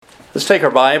Let's take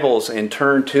our Bibles and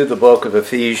turn to the book of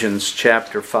Ephesians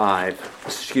chapter 4.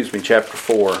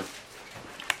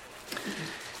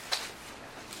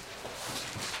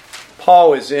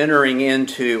 Paul is entering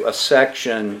into a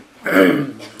section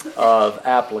of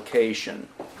application.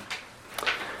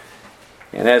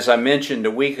 And as I mentioned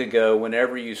a week ago,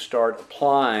 whenever you start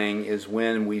applying is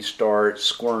when we start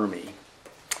squirmy.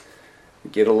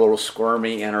 We get a little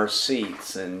squirmy in our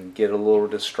seats and get a little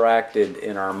distracted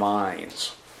in our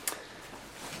minds.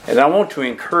 And I want to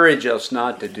encourage us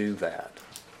not to do that.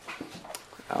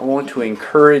 I want to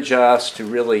encourage us to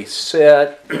really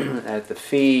sit at the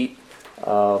feet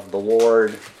of the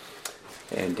Lord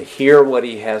and to hear what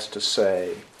He has to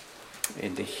say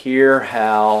and to hear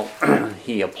how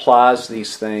He applies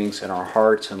these things in our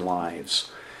hearts and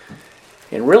lives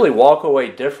and really walk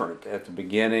away different at the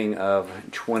beginning of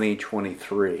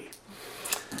 2023.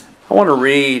 I want to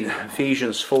read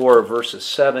Ephesians 4 verses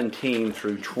 17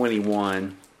 through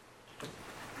 21.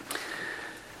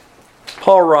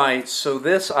 Paul writes, "So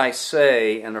this I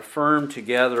say and affirm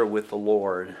together with the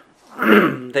Lord,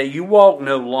 that you walk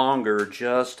no longer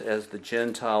just as the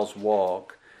Gentiles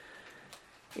walk,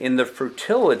 in the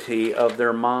futility of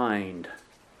their mind,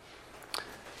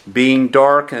 being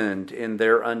darkened in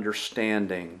their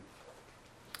understanding,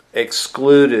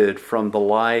 excluded from the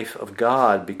life of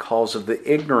God because of the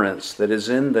ignorance that is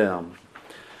in them,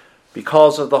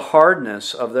 because of the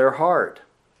hardness of their heart.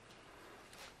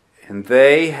 And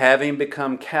they, having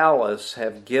become callous,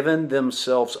 have given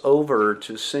themselves over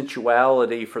to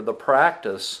sensuality for the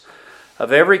practice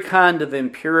of every kind of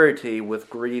impurity with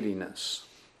greediness.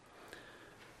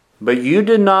 But you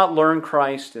did not learn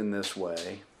Christ in this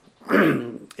way,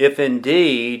 if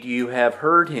indeed you have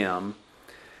heard Him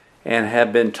and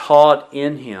have been taught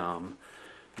in Him,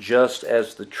 just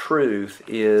as the truth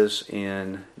is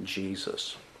in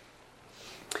Jesus."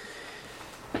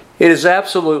 It is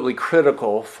absolutely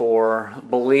critical for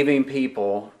believing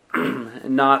people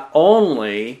not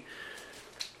only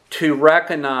to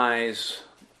recognize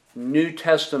New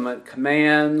Testament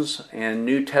commands and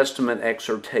New Testament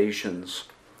exhortations,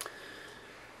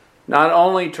 not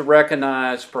only to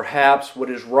recognize perhaps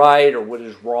what is right or what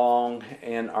is wrong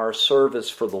in our service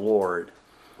for the Lord,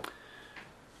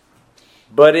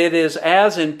 but it is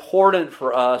as important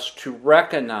for us to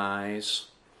recognize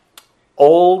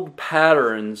old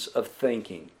patterns of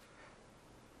thinking.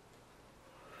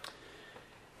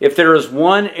 If there is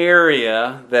one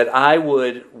area that I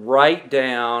would write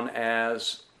down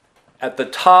as at the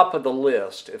top of the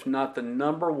list, if not the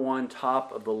number one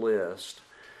top of the list,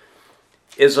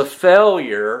 is a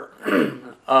failure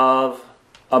of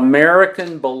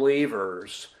American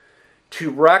believers to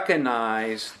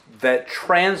recognize that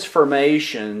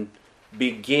transformation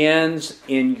begins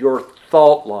in your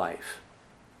thought life.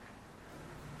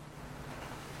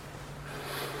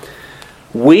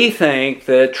 We think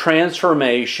that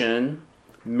transformation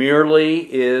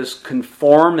merely is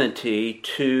conformity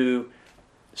to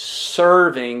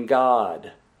serving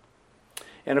God.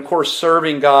 And of course,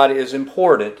 serving God is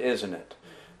important, isn't it?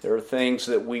 There are things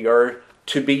that we are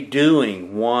to be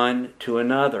doing one to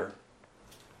another.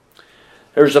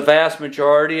 There's a vast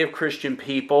majority of Christian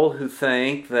people who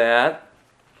think that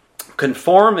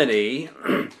conformity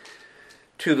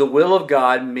to the will of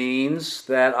God means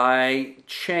that I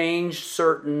change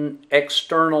certain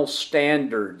external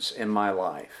standards in my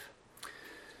life.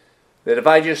 That if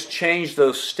I just change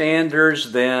those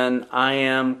standards, then I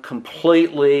am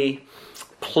completely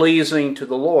pleasing to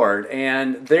the Lord.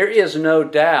 And there is no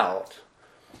doubt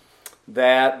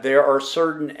that there are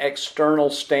certain external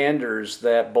standards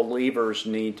that believers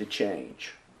need to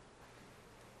change.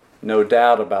 No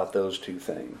doubt about those two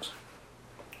things.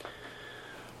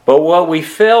 But what we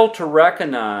fail to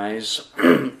recognize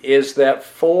is that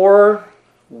for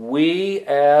we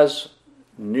as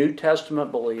New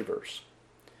Testament believers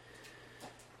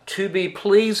to be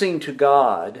pleasing to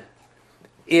God,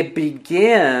 it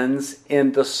begins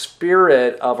in the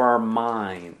spirit of our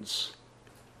minds.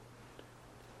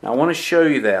 Now I want to show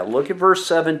you that. Look at verse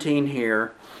 17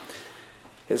 here.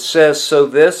 It says, "So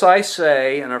this I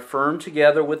say and affirm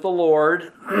together with the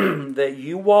Lord, that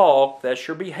you walk," that's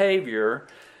your behavior,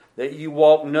 "that you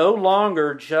walk no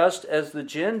longer just as the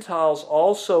Gentiles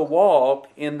also walk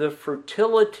in the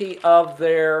futility of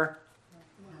their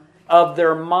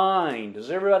mind."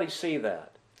 Does everybody see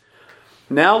that?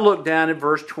 Now look down at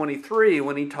verse 23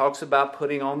 when he talks about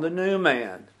putting on the new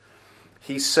man.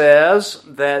 He says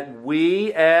that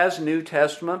we as New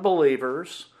Testament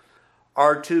believers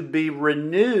are to be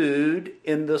renewed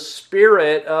in the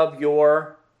spirit of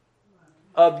your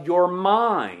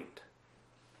mind.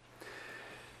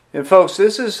 And folks,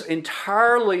 this is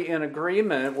entirely in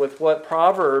agreement with what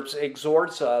Proverbs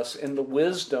exhorts us in the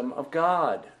wisdom of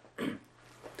God.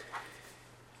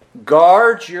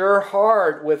 Guard your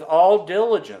heart with all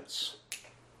diligence,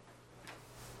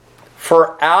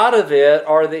 for out of it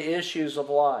are the issues of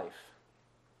life.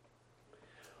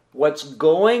 What's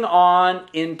going on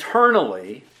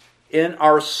internally in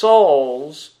our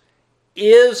souls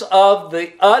is of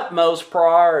the utmost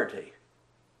priority.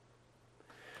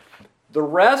 The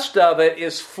rest of it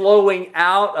is flowing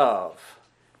out of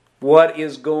what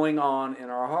is going on in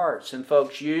our hearts. And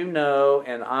folks, you know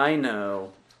and I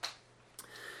know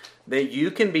that you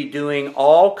can be doing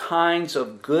all kinds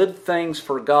of good things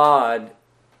for God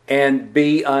and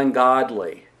be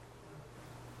ungodly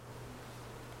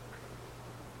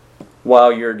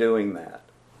while you're doing that.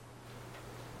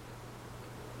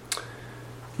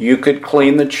 You could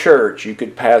clean the church. You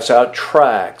could pass out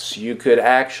tracts. You could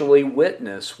actually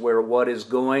witness where what is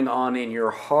going on in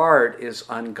your heart is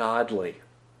ungodly.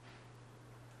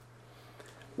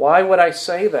 Why would I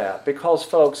say that? Because,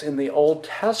 folks, in the Old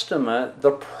Testament,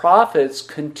 the prophets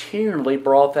continually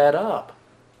brought that up.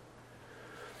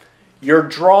 You're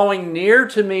drawing near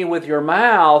to me with your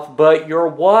mouth, but your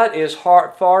what is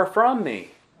far from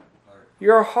me?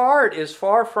 Your heart is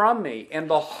far from me. And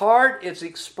the heart is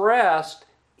expressed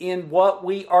in what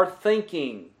we are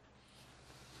thinking,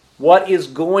 what is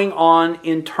going on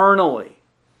internally.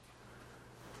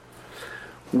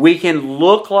 We can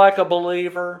look like a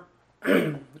believer.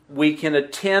 We can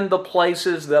attend the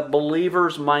places that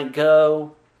believers might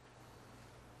go.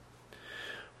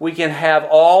 We can have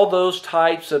all those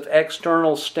types of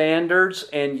external standards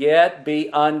and yet be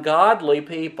ungodly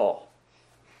people.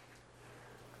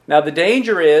 Now the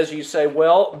danger is, you say,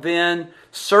 well, then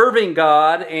serving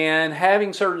God and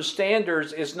having certain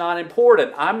standards is not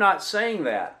important. I'm not saying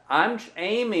that. I'm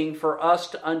aiming for us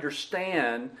to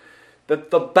understand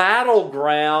that the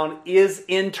battleground is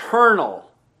internal.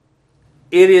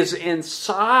 It is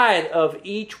inside of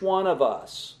each one of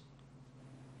us,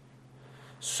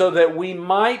 so that we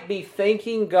might be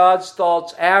thinking God's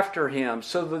thoughts after Him,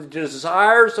 so the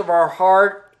desires of our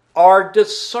heart are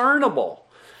discernible.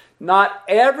 Not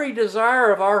every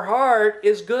desire of our heart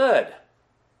is good.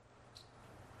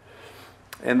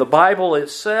 And the Bible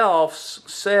itself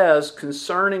says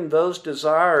concerning those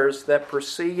desires that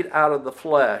proceed out of the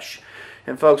flesh.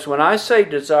 And folks, when I say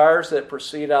desires that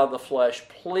proceed out of the flesh,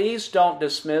 please don't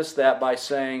dismiss that by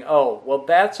saying, oh, well,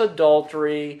 that's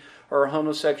adultery or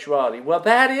homosexuality. Well,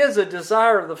 that is a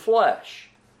desire of the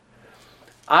flesh.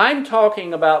 I'm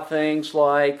talking about things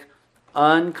like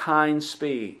unkind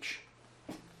speech,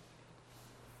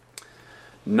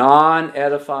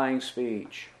 non-edifying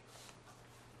speech,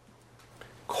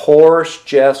 coarse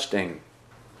jesting,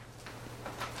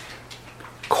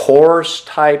 coarse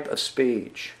type of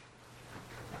speech,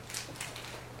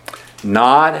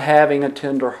 not having a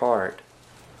tender heart.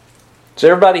 Does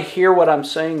everybody hear what I'm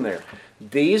saying there?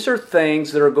 These are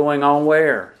things that are going on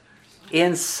where?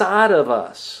 Inside of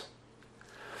us.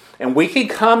 And we can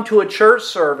come to a church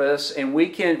service and we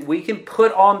can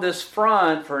put on this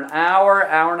front for an hour,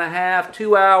 hour and a half,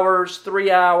 2 hours,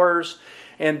 3 hours,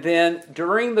 and then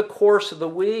during the course of the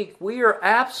week, we are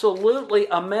absolutely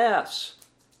a mess.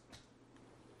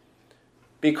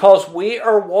 Because we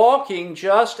are walking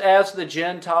just as the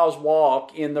Gentiles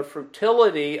walk in the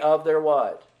futility of their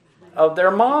what? Of their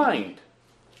mind.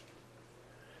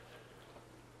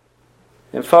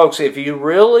 And folks, if you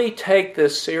really take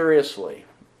this seriously,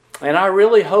 and I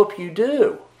really hope you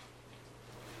do,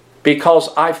 because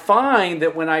I find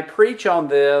that when I preach on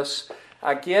this,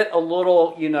 I get a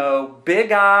little,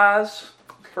 big eyes,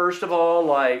 first of all,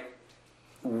 like,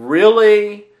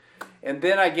 really? And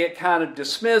then I get kind of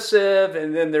dismissive,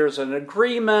 and then there's an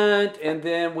agreement, and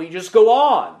then we just go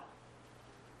on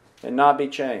and not be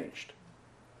changed.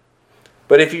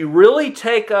 But if you really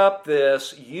take up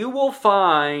this, you will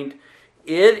find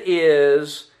it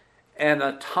is an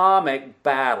atomic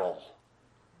battle.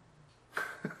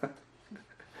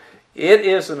 It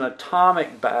is an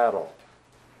atomic battle.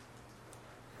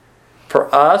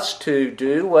 For us to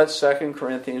do what 2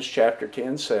 Corinthians chapter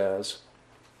 10 says,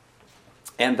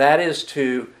 and that is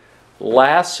to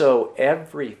lasso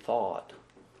every thought.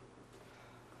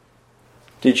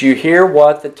 Did you hear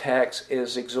what the text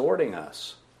is exhorting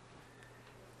us?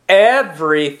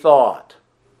 Every thought.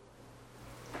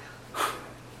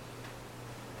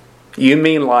 You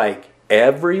mean like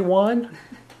everyone?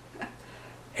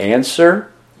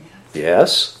 Answer,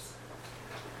 yes.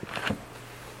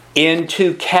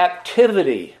 Into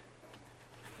captivity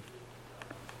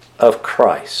of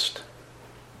Christ.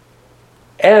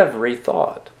 Every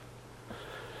thought.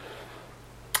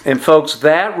 And folks,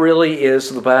 that really is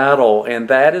the battle, and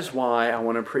that is why I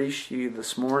want to preach to you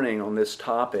this morning on this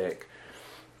topic.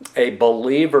 A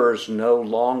believer's no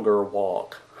longer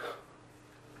walk.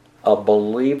 A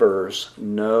believer's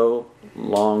no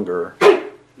longer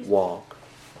walk.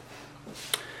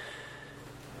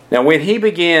 Now, when he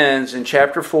begins in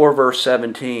chapter 4, verse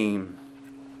 17,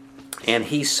 and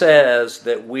he says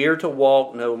that we are to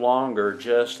walk no longer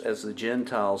just as the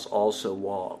Gentiles also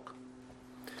walk.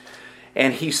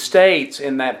 And he states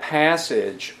in that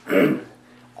passage,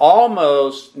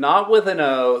 almost not with an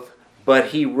oath, but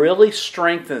he really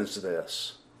strengthens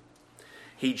this.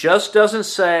 He just doesn't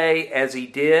say, as he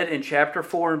did in chapter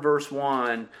 4 and verse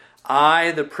 1,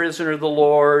 I, the prisoner of the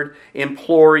Lord,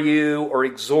 implore you or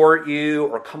exhort you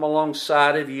or come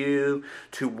alongside of you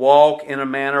to walk in a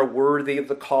manner worthy of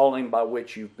the calling by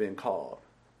which you've been called.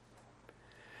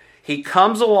 He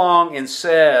comes along and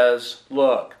says,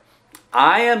 look,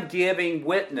 I am giving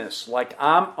witness like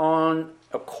I'm on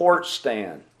a court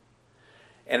stand.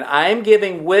 And I'm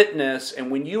giving witness,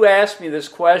 and when you ask me this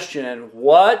question,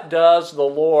 what did the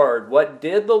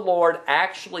Lord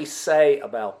actually say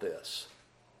about this?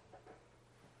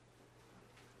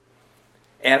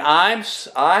 And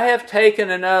I have taken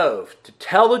an oath to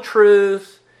tell the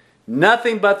truth,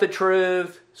 nothing but the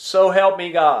truth, so help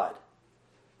me God.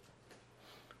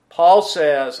 Paul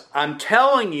says, I'm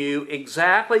telling you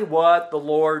exactly what the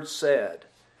Lord said.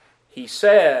 He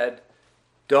said,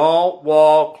 don't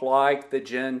walk like the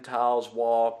Gentiles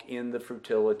walk in the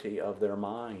futility of their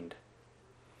mind.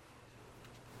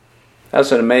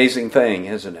 That's an amazing thing,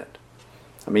 isn't it?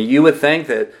 I mean, you would think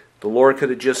that the Lord could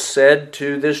have just said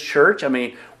to this church,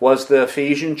 was the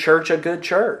Ephesian church a good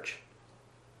church?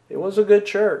 It was a good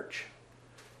church.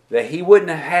 That he wouldn't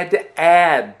have had to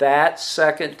add that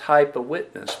second type of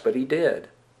witness, but he did.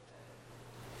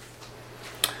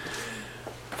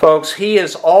 Folks, he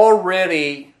has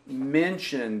already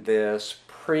mentioned this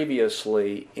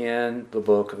previously in the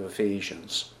book of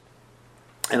Ephesians.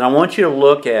 And I want you to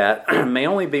look at, it may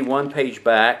only be one page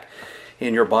back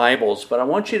in your Bibles, but I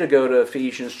want you to go to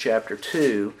Ephesians chapter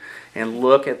 2 and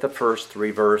look at the first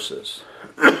 3 verses.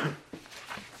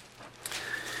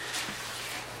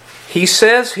 He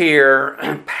says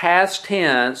here, past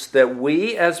tense, that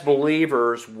we as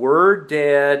believers were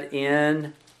dead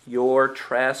in your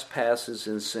trespasses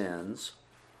and sins,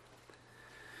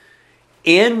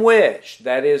 in which,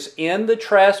 that is, in the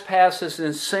trespasses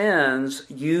and sins,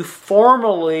 you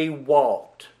formerly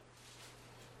walked,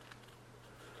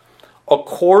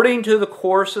 according to the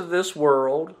course of this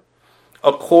world,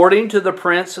 according to the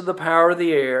prince of the power of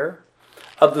the air,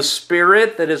 of the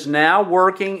spirit that is now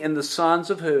working in the sons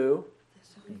of who?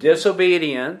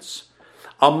 Disobedience.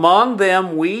 Among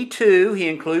them we too, he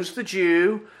includes the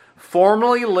Jew,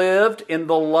 formerly lived in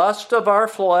the lust of our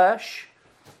flesh,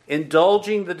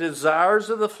 indulging the desires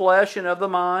of the flesh and of the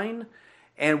mind,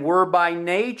 and were by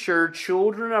nature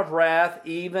children of wrath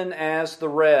even as the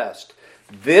rest.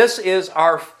 This is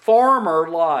our former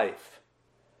life.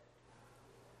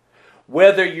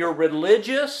 Whether you're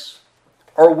religious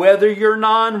or whether you're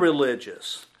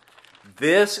non-religious,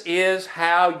 this is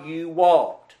how you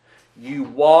walked. You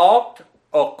walked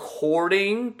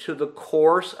according to the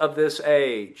course of this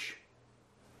age.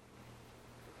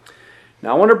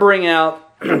 Now I want to bring out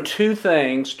 2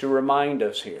 things to remind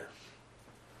us here.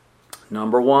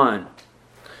 Number 1,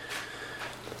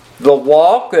 the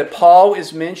walk that Paul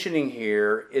is mentioning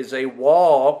here is a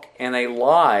walk and a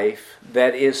life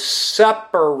that is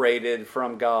separated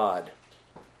from God.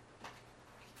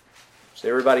 Does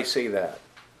everybody see that?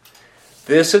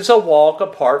 This is a walk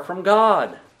apart from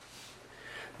God.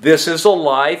 This is a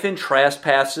life in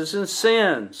trespasses and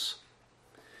sins.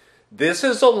 This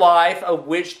is a life of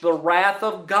which the wrath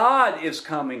of God is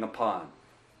coming upon.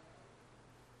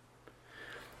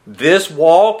 This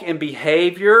walk and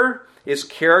behavior is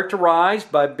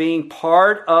characterized by being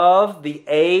part of the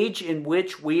age in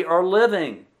which we are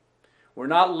living. We're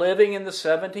not living in the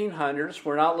 1700s.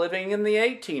 We're not living in the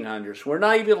 1800s. We're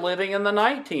not even living in the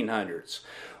 1900s.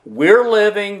 We're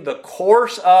living the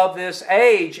course of this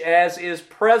age as is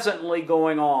presently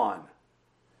going on.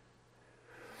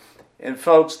 And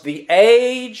folks, the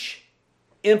age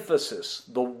emphasis,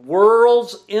 the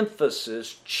world's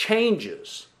emphasis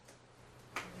changes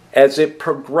as it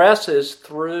progresses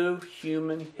through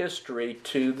human history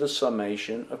to the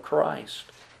summation of Christ.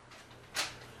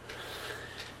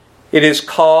 It is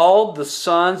called the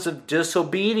sons of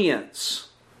disobedience.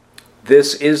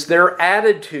 This is their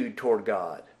attitude toward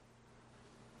God.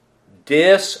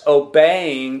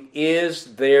 Disobeying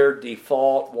is their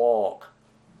default walk,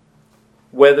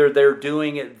 whether they're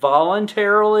doing it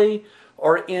voluntarily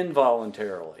or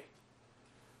involuntarily.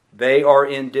 they are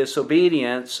in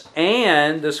disobedience.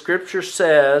 And the Scripture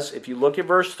says, if you look at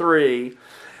verse 3,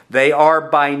 they are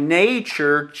by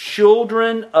nature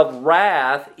children of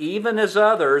wrath, even as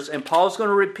others. And Paul's going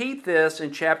to repeat this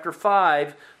in chapter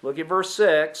 5. Look at verse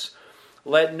 6.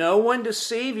 Let no one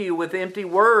deceive you with empty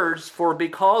words, for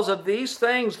because of these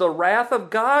things the wrath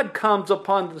of God comes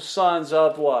upon the sons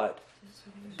of what?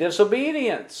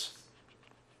 Disobedience.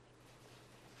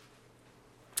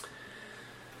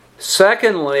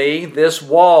 Secondly, this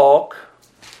walk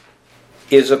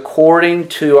is according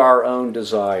to our own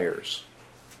desires.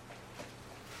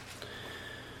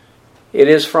 It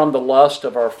is from the lust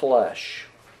of our flesh.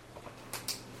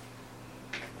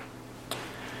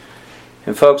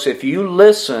 And folks, if you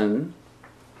listen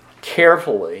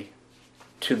carefully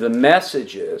to the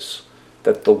messages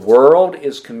that the world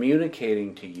is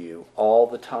communicating to you all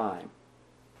the time,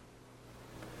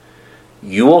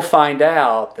 you will find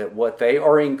out that what they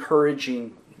are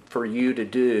encouraging for you to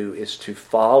do is to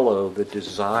follow the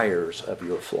desires of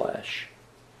your flesh.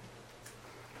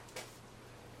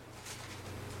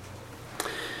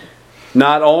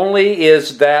 Not only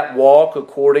is that walk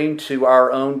according to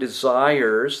our own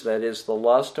desires, that is the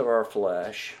lust of our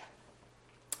flesh,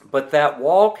 but that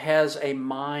walk has a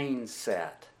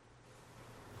mindset.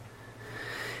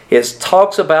 It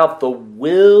talks about the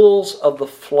wills of the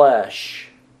flesh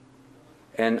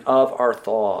and of our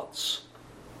thoughts.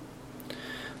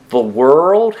 The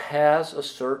world has a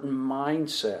certain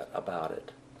mindset about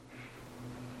it.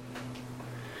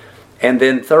 And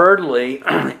then thirdly,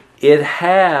 it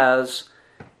has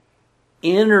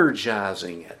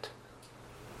energizing it.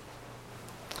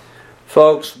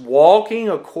 Folks, walking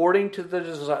according to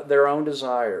their own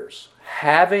desires,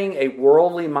 having a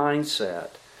worldly mindset,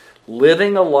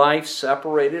 living a life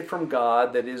separated from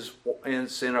God that is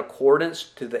in accordance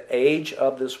to the age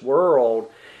of this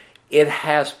world, it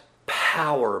has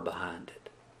power behind it.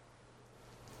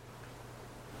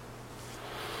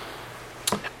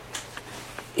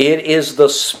 It is the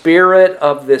spirit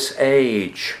of this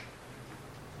age.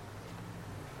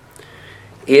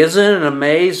 Isn't it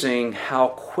amazing how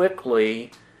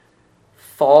quickly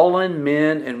fallen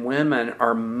men and women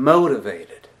are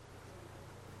motivated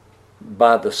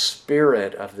by the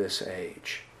spirit of this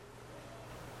age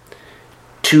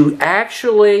to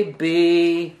actually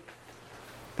be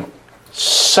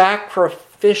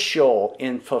sacrificial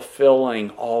in fulfilling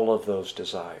all of those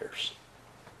desires?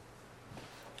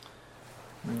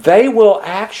 They will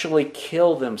actually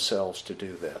kill themselves to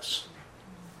do this.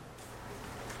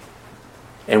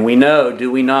 And we know, do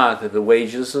we not, that the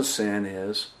wages of sin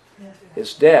is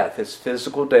death. It's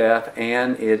physical death,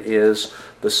 and it is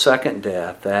the second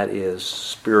death, that is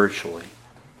spiritually.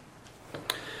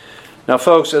 Now,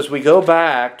 folks, as we go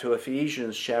back to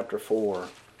Ephesians chapter 4,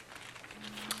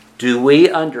 do we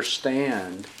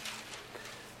understand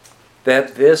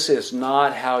that this is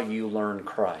not how you learn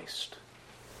Christ?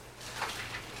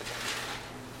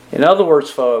 In other words,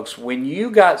 folks, when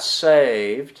you got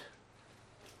saved,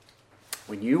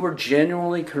 when you were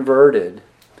genuinely converted,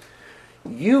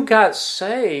 you got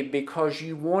saved because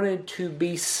you wanted to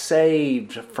be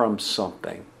saved from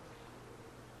something.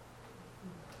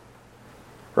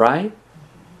 Right?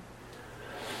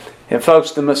 And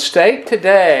folks, the mistake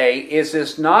today is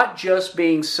it's not just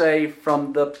being saved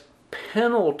from the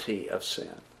penalty of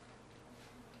sin.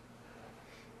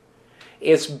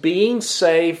 It's being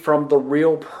saved from the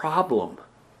real problem.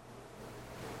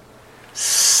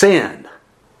 Sin.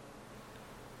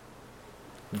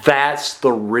 That's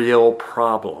the real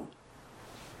problem.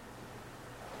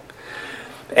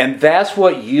 And that's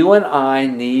what you and I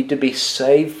need to be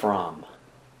saved from.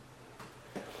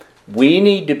 We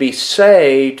need to be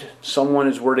saved, someone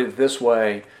has worded it this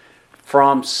way,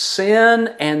 from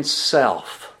sin and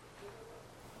self.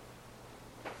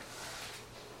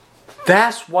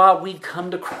 That's why we come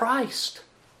to Christ.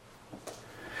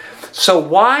 So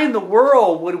why in the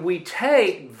world would we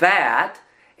take that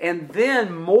and then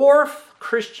morph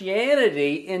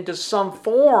Christianity into some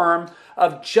form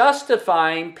of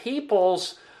justifying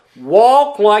people's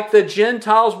walk like the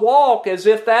Gentiles walk as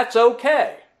if that's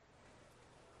okay?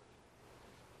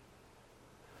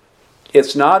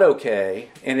 It's not okay,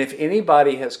 and if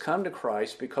anybody has come to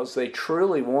Christ because they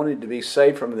truly wanted to be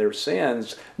saved from their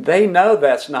sins, they know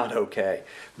that's not okay.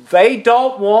 They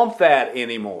don't want that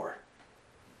anymore.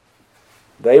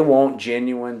 They want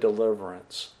genuine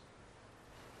deliverance.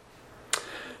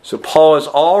 So Paul has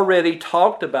already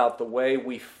talked about the way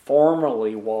we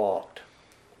formerly walked.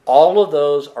 All of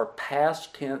those are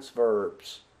past tense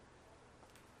verbs.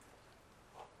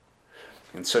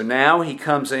 And so now he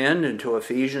comes into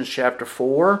Ephesians chapter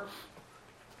 4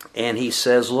 and he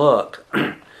says, look,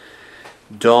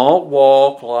 Don't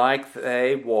walk like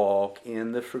they walk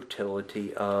in the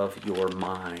futility of your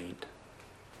mind.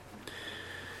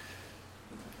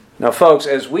 Now, folks,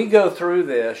 as we go through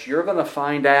this, you're going to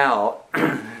find out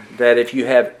that if you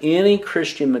have any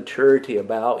Christian maturity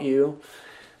about you,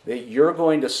 that you're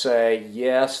going to say,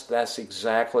 yes, that's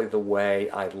exactly the way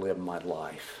I live my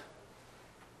life.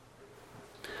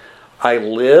 I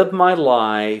live my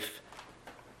life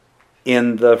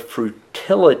in the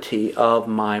futility of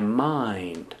my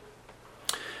mind.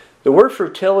 The word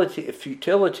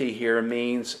futility here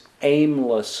means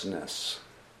aimlessness,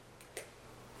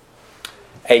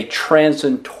 a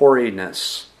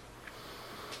transitoriness.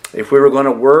 If we were going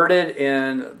to word it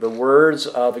in the words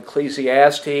of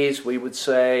Ecclesiastes, we would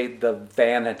say the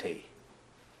vanity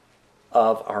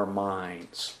of our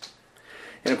minds.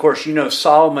 And of course, you know,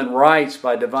 Solomon writes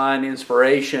by divine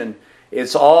inspiration,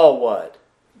 it's all what?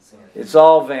 It's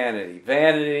all vanity.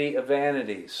 Vanity of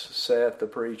vanities, saith the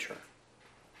preacher.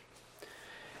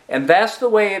 And that's the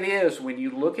way it is when you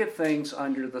look at things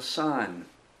under the sun.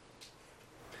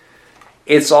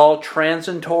 It's all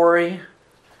transitory.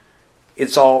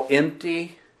 It's all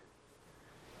empty.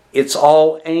 It's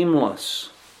all aimless.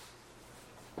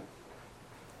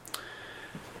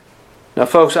 Now,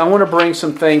 folks, I want to bring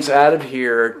some things out of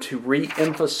here to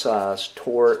re-emphasize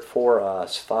for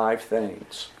us 5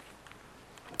 things.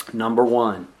 Number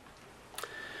 1,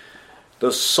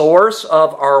 the source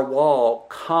of our walk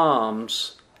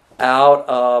comes out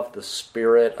of the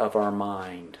spirit of our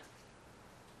mind.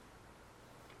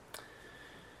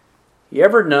 You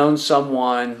ever known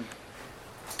someone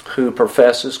who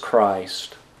professes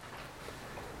Christ,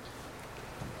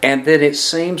 and then it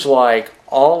seems like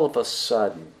all of a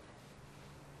sudden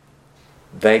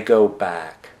they go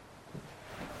back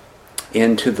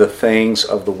into the things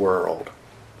of the world?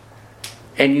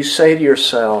 And you say to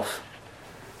yourself,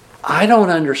 I don't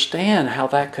understand how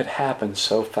that could happen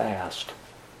so fast.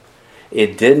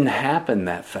 It didn't happen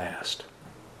that fast.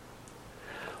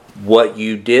 What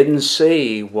you didn't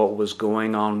see, what was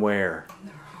going on where?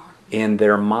 In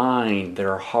their mind,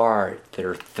 their heart,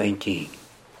 their thinking.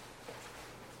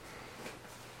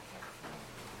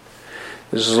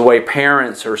 This is the way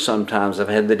parents are sometimes. I've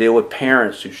had to deal with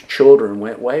parents whose children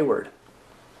went wayward.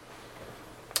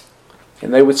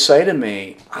 And they would say to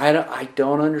me, I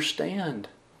don't understand.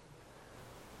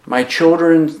 My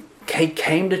children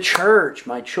came to church.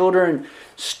 My children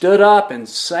stood up and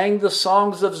sang the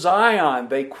songs of Zion.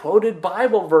 They quoted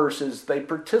Bible verses. They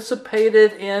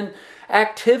participated in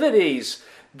activities.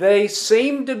 They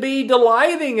seemed to be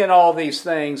delighting in all these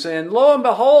things. And lo and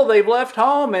behold, they've left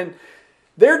home and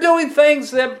they're doing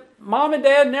things that mom and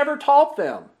dad never taught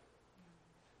them.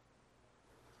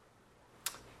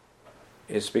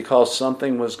 It's because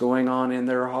something was going on in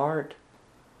their heart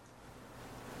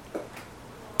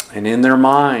and in their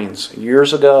minds.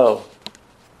 Years ago,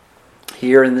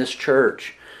 here in this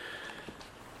church,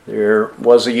 there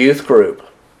was a youth group.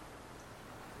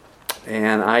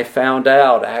 And I found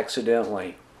out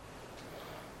accidentally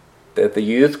that the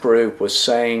youth group was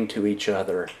saying to each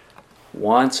other,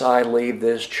 once I leave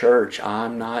this church,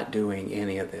 I'm not doing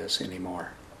any of this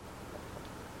anymore.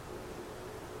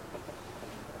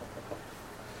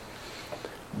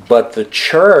 But the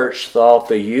church thought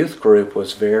the youth group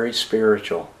was very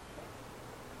spiritual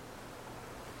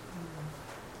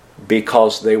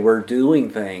because they were doing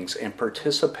things and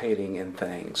participating in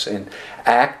things and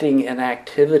acting in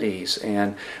activities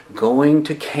and going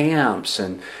to camps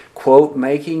and, quote,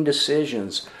 making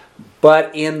decisions.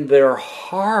 But in their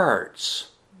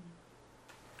hearts,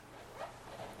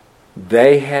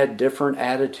 they had different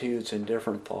attitudes and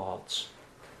different thoughts.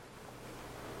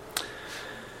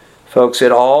 Folks,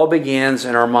 it all begins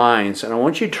in our minds. And I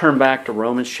want you to turn back to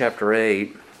Romans chapter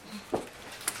 8.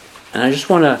 And I just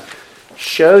want to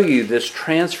show you this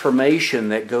transformation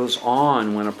that goes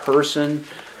on when a person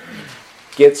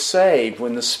gets saved,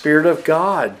 when the Spirit of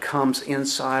God comes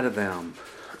inside of them.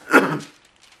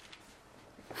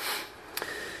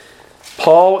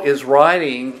 Paul is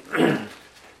writing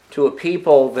to a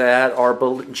people that are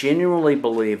genuinely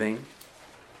believing.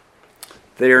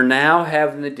 They are now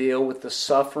having to deal with the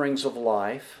sufferings of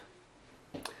life.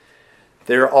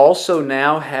 They're also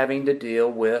now having to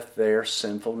deal with their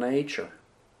sinful nature.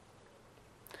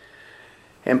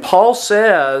 And Paul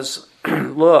says,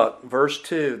 look, verse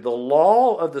 2, the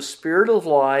law of the Spirit of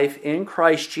life in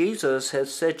Christ Jesus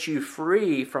has set you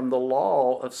free from the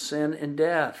law of sin and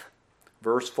death.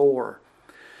 Verse 4,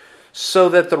 so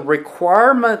that the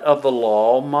requirement of the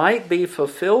law might be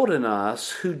fulfilled in us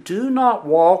who do not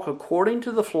walk according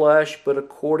to the flesh, but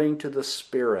according to the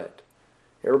Spirit.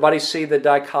 Everybody see the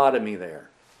dichotomy there?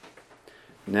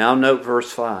 Now note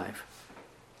verse 5.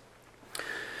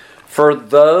 For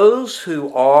those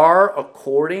who are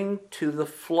according to the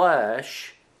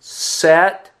flesh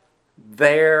set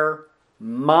their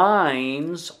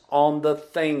minds on the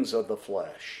things of the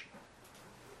flesh.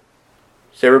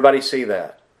 Does everybody see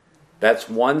that? That's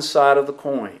one side of the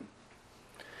coin.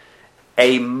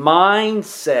 A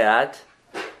mindset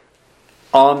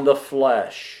on the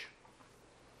flesh.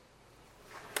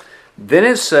 Then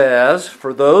it says,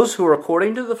 for those who are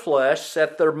according to the flesh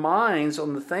set their minds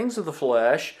on the things of the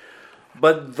flesh,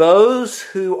 but those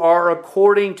who are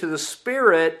according to the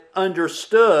Spirit,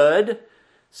 understood,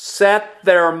 set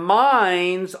their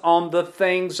minds on the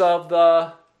things of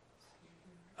the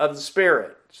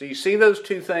Spirit. So you see those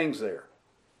two things there.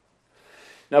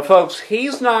 Now folks,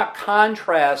 he's not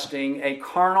contrasting a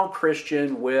carnal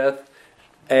Christian with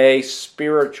a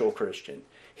spiritual Christian.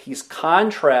 He's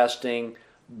contrasting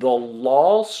the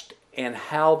lost and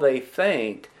how they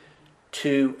think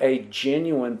to a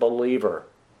genuine believer.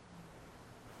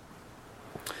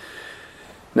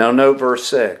 Now note verse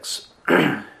 6.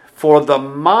 For the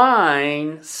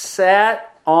mind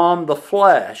set on the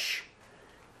flesh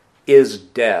is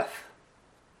death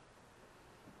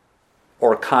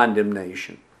or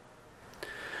condemnation.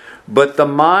 But the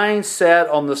mind set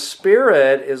on the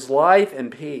Spirit is life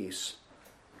and peace.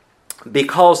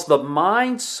 Because the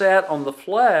mind set on the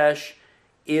flesh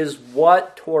is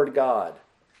what toward God?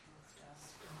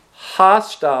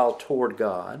 Hostile toward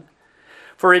God.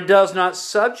 For it does not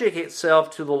subject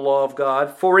itself to the law of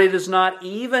God, for it is not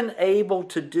even able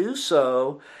to do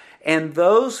so, and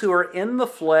those who are in the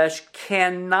flesh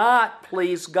cannot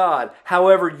please God.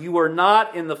 However, you are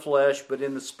not in the flesh, but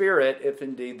in the Spirit, if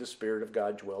indeed the Spirit of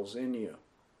God dwells in you.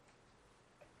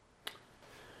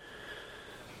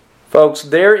 Folks,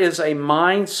 there is a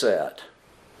mindset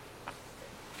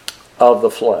of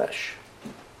the flesh.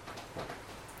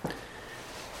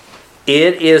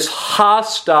 It is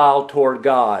hostile toward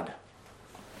God.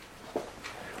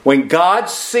 When God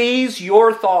sees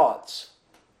your thoughts,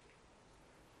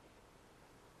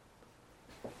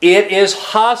 it is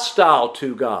hostile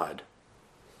to God.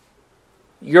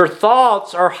 Your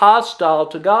thoughts are hostile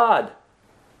to God.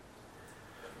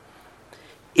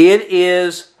 It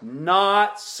is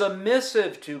not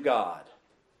submissive to God.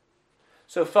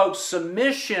 So folks,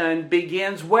 submission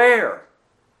begins where?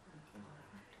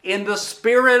 In the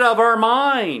spirit of our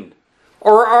mind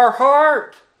or our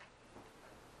heart.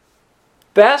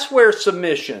 That's where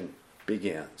submission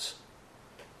begins.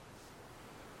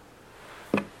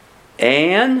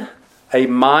 And a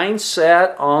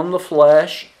mindset on the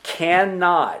flesh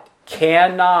cannot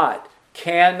please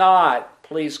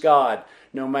God,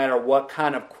 no matter what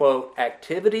kind of, quote,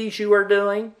 activities you are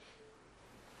doing,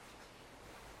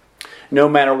 no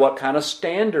matter what kind of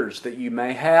standards that you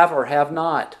may have or have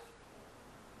not.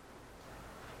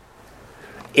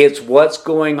 It's what's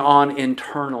going on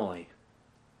internally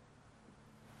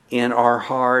in our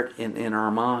heart and in our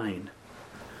mind.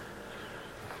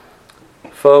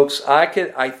 Folks,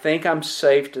 I think I'm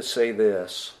safe to say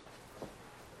this.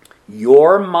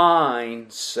 Your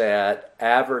mindset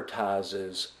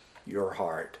advertises your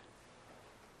heart.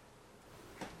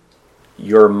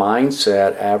 Your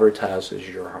mindset advertises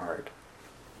your heart.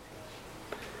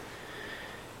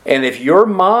 And if your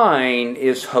mind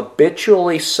is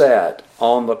habitually set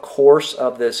on the course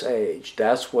of this age,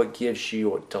 that's what gives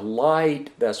you a delight,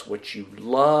 that's what you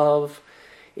love.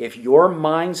 If your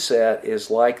mindset is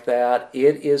like that,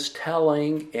 it is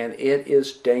telling and it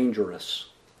is dangerous.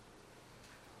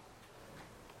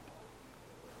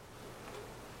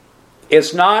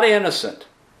 It's not innocent.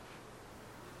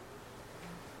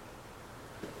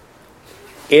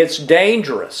 It's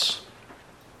dangerous.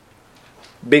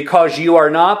 Because you are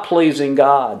not pleasing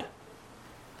God.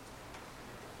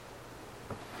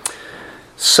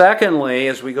 Secondly,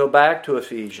 as we go back to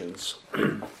Ephesians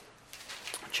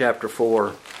chapter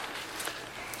 4,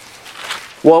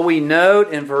 what we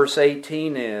note in verse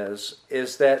 18 is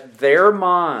that their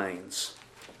minds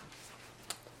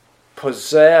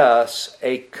possess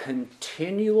a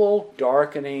continual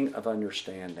darkening of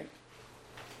understanding.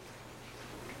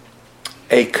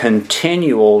 A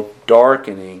continual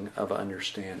darkening of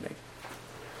understanding.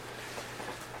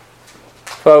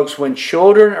 Folks, when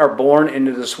children are born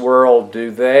into this world, do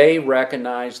they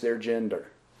recognize their gender?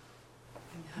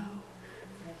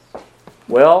 No.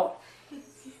 Well,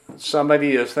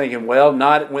 somebody is thinking, well,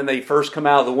 not when they first come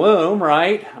out of the womb,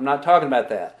 right? I'm not talking about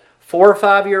that. 4 or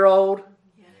 5-year-old?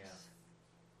 Yes.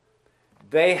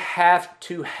 They have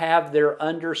to have their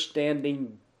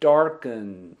understanding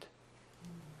darkened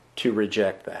to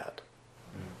reject that.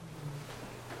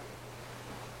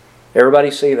 Everybody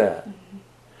see that?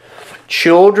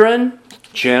 Children,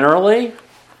 generally,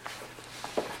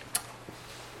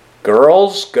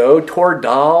 Girls go toward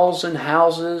dolls and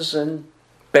houses and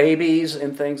babies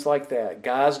and things like that.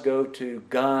 Guys go to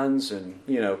guns and,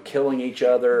 killing each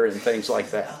other and things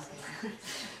like that.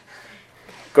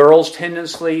 Girls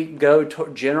generally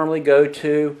go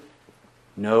to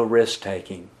no risk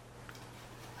taking.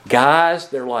 Guys,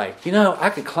 they're like, I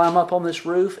could climb up on this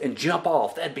roof and jump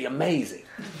off. That'd be amazing.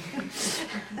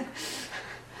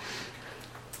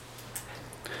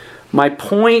 My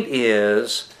point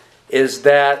is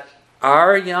that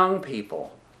our young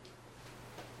people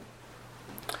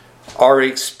are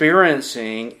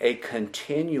experiencing a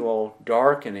continual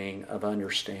darkening of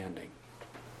understanding.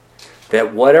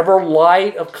 That whatever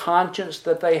light of conscience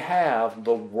that they have,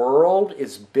 the world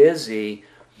is busy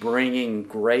bringing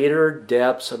greater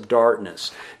depths of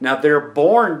darkness. Now, they're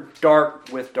born dark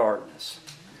with darkness.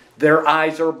 Their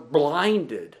eyes are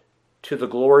blinded to the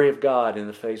glory of God in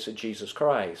the face of Jesus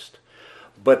Christ.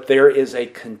 But there is a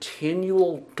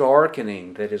continual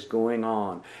darkening that is going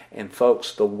on. And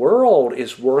folks, the world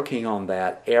is working on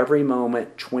that every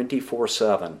moment,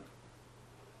 24/7.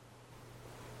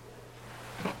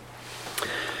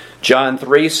 John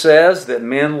 3 says that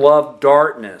men love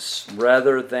darkness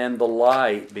rather than the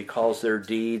light because their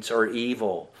deeds are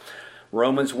evil.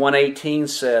 Romans 1:18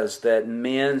 says that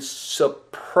men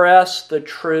suppress the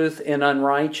truth in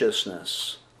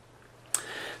unrighteousness.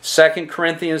 2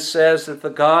 Corinthians says that the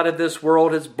God of this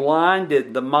world has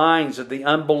blinded the minds of the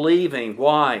unbelieving.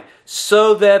 Why?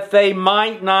 So that they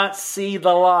might not see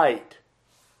the light.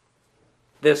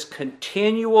 This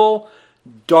continual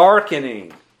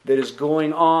darkening that is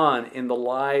going on in the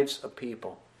lives of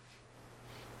people.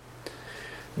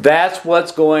 That's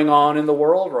what's going on in the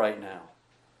world right now.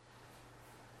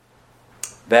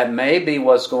 That may be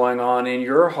what's going on in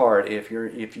your heart if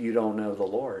you don't know the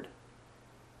Lord.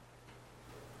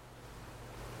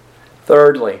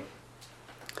 Thirdly,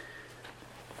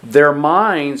 their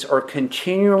minds are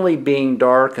continually being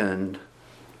darkened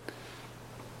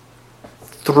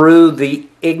through the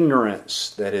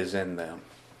ignorance that is in them.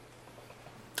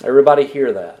 Everybody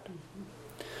hear that?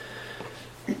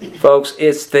 Folks,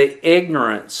 it's the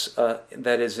ignorance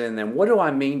that is in them. What do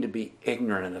I mean to be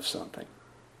ignorant of something?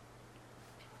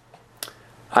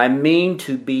 I mean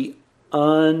to be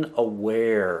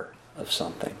unaware of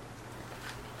something.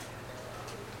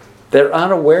 They're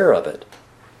unaware of it.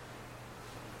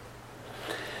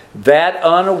 That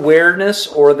unawareness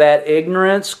or that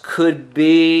ignorance could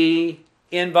be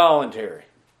involuntary.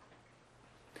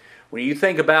 When you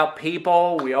think about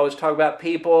people, we always talk about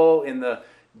people in the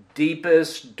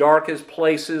deepest, darkest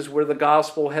places where the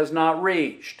gospel has not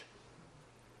reached.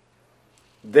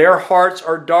 Their hearts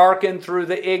are darkened through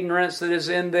the ignorance that is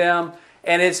in them,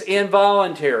 and it's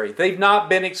involuntary. They've not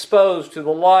been exposed to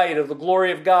the light of the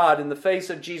glory of God in the face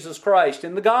of Jesus Christ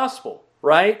in the gospel,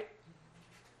 right?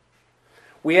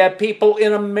 We have people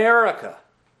in America,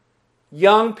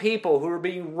 young people who are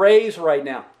being raised right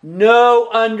now, no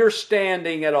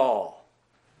understanding at all.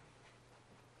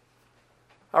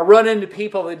 I run into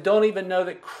people that don't even know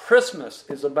that Christmas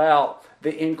is about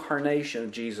the incarnation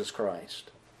of Jesus Christ.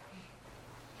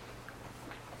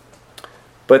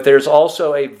 But there's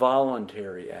also a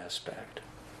voluntary aspect.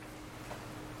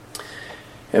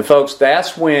 And folks,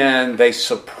 that's when they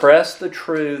suppress the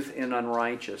truth in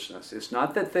unrighteousness. It's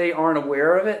not that they aren't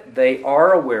aware of it. They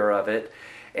are aware of it.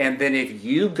 And then if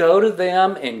you go to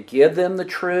them and give them the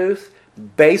truth,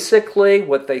 basically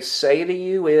what they say to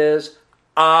you is,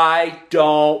 I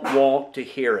don't want to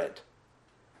hear it.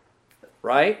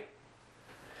 Right?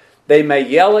 They may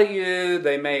yell at you,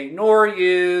 they may ignore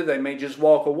you, they may just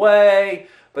walk away,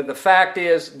 but the fact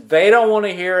is they don't want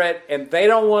to hear it and they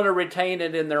don't want to retain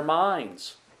it in their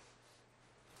minds.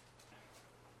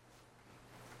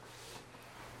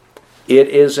 It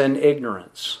is an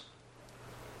ignorance.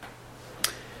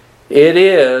 It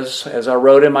is, as I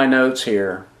wrote in my notes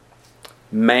here,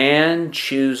 man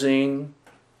choosing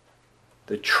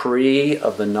the tree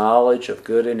of the knowledge of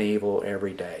good and evil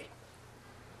every day.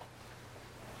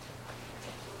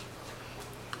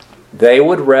 They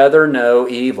would rather know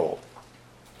evil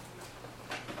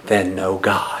than know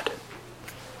God.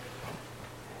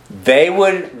 They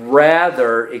would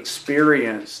rather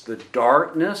experience the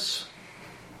darkness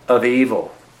of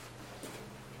evil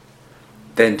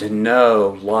than to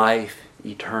know life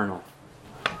eternal.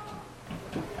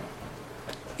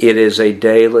 It is a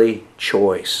daily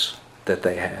choice that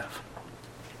they have.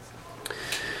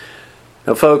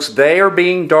 Now, folks, they are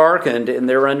being darkened in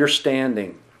their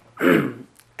understanding,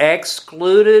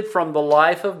 excluded from the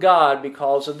life of God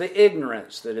because of the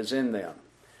ignorance that is in them.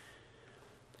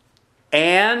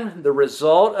 And the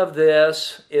result of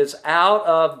this is out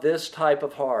of this type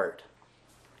of heart,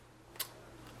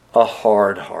 a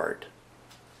hard heart.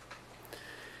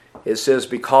 It says,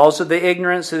 because of the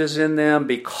ignorance that is in them,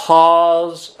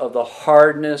 because of the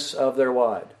hardness of their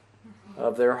what?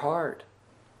 Of their heart.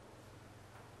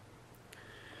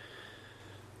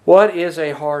 What is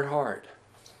a hard heart?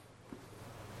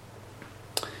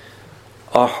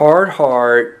 A hard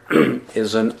heart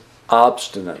is an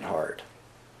obstinate heart.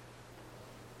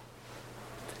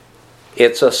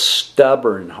 It's a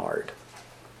stubborn heart.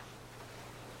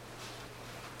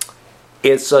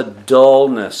 It's a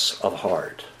dullness of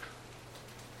heart.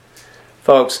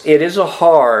 Folks, it is a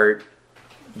heart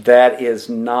that is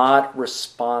not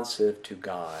responsive to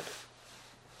God.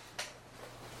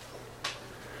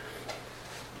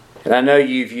 And I know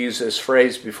you've used this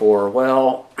phrase before.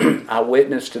 Well, I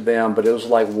witnessed to them, but it was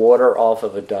like water off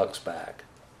of a duck's back.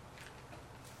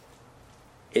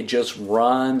 It just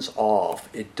runs off.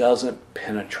 It doesn't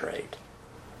penetrate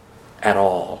at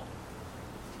all.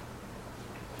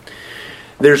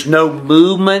 There's no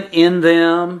movement in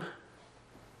them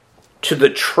to the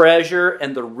treasure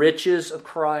and the riches of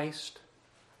Christ.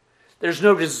 There's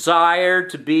no desire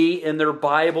to be in their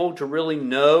Bible, to really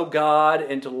know God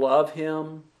and to love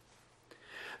Him.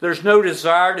 There's no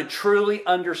desire to truly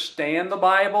understand the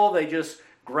Bible. They just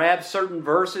grab certain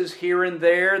verses here and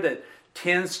there that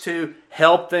tends to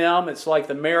help them. It's like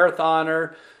the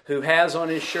marathoner who has on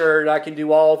his shirt, I can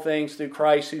do all things through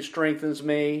Christ who strengthens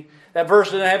me. That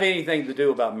verse doesn't have anything to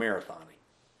do about marathoning.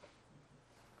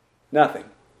 Nothing.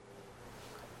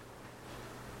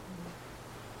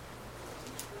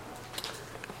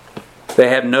 They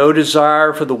have no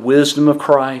desire for the wisdom of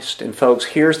Christ. And folks,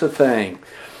 here's the thing.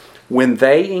 When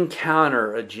they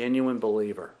encounter a genuine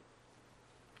believer,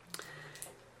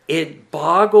 it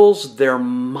boggles their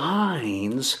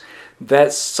minds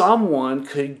that someone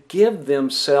could give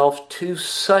themselves to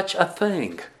such a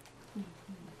thing.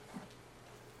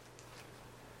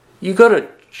 You go to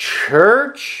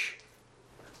church?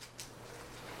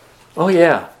 Oh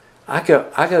yeah, I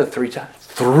go 3 times.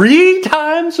 3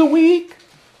 times a week?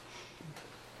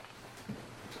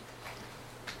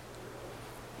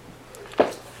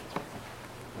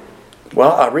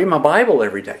 Well, I read my Bible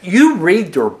every day. You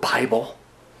read your Bible?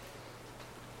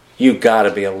 You got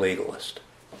to be a legalist.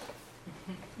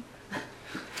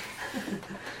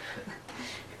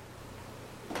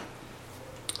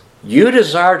 You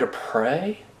desire to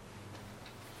pray?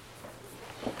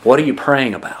 What are you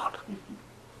praying about?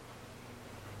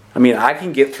 I mean, I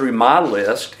can get through my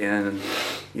list in,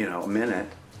 a minute.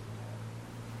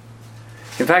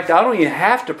 In fact, I don't even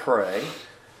have to pray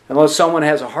unless someone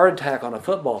has a heart attack on a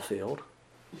football field.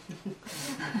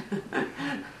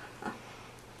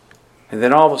 And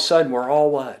then all of a sudden we're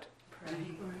all what?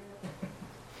 Praying.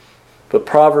 But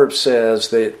Proverbs says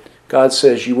that God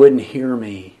says, you wouldn't hear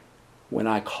me when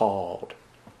I called.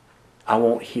 I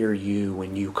won't hear you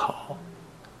when you call.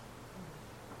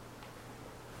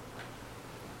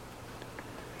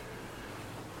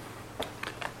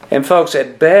 And folks,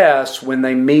 at best, when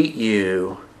they meet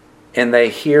you and they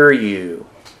hear you,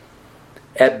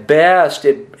 at best,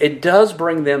 it does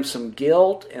bring them some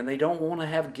guilt, and they don't want to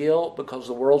have guilt because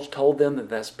the world's told them that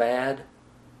that's bad.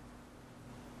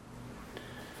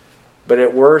 But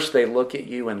at worst, they look at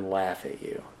you and laugh at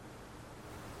you.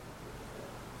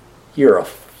 You're a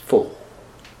fool.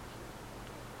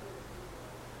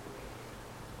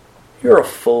 You're a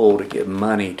fool to give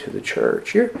money to the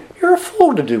church. You're a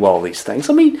fool to do all these things.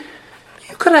 I mean,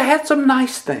 you could have had some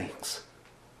nice things.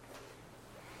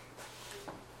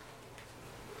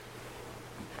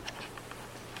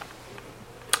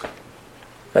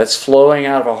 That's flowing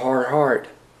out of a hard heart.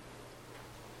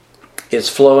 It's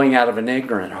flowing out of an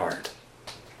ignorant heart.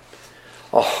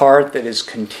 A heart that is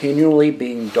continually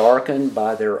being darkened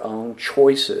by their own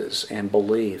choices and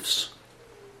beliefs.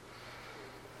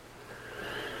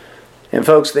 And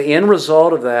folks, the end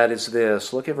result of that is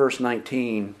this. Look at verse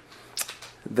 19.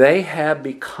 They have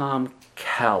become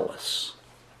callous.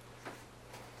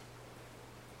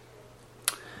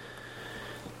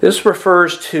 This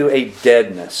refers to a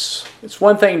deadness. It's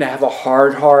one thing to have a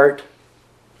hard heart.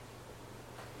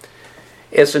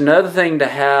 It's another thing to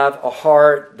have a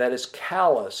heart that is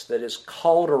callous, that is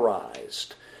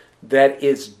cauterized, that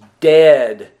is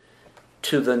dead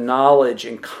to the knowledge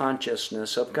and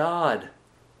consciousness of God.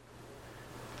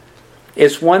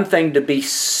 It's one thing to be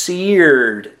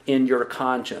seared in your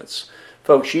conscience.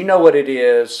 Folks, you know what it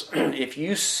is. If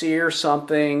you sear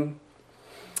something,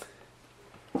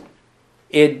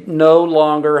 it no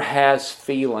longer has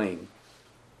feeling.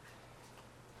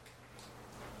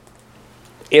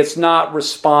 It's not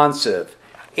responsive.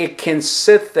 It can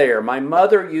sit there. My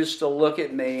mother used to look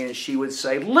at me and she would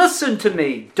say, "Listen to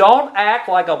me. Don't act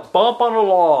like a bump on a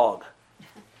log."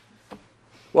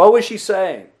 What was she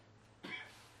saying?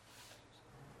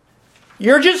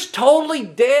 You're just totally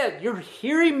dead. You're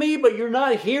hearing me, but you're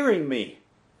not hearing me.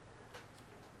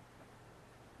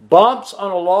 Bumps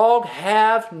on a log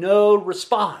have no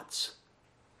response.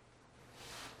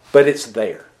 But it's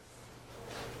there.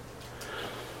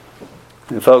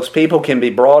 And folks, people can be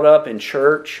brought up in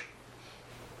church.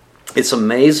 It's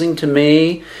amazing to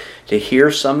me to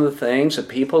hear some of the things of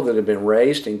people that have been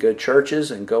raised in good churches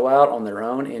and go out on their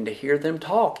own and to hear them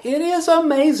talk. It is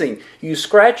amazing. You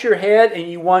scratch your head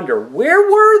and you wonder, where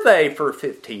were they for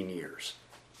 15 years?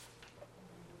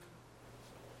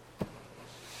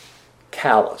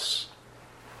 Callous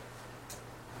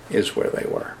is where they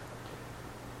were.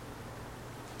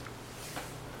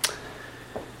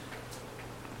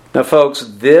 Now, folks,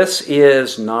 this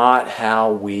is not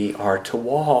how we are to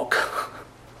walk.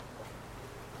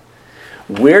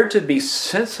 We're to be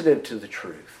sensitive to the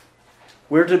truth.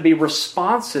 We're to be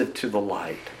responsive to the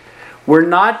light. We're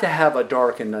not to have a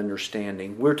darkened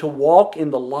understanding. We're to walk in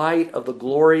the light of the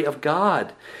glory of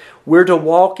God. We're to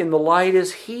walk in the light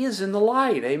as He is in the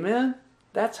light. Amen?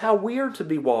 That's how we are to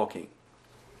be walking.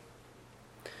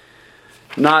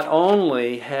 Not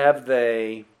only have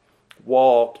they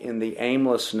walk in the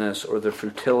aimlessness or the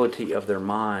futility of their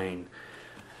mind,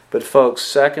 but folks,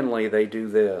 secondly, they do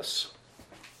this.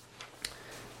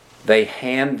 They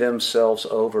hand themselves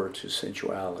over to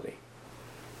sensuality.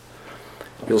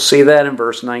 You'll see that in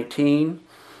verse 19.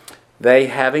 They,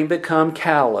 having become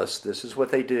callous, this is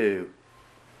what they do,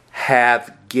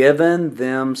 have given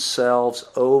themselves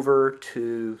over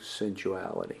to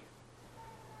sensuality.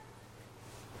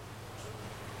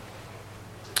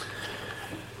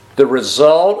 The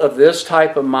result of this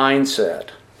type of mindset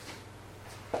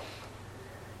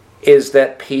is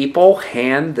that people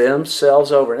hand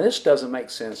themselves over. And this doesn't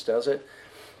make sense, does it?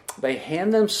 They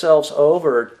hand themselves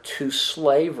over to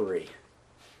slavery,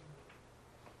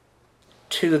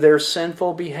 to their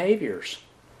sinful behaviors.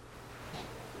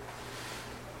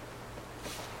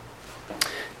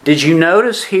 Did you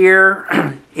notice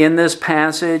here in this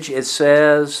passage it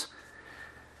says,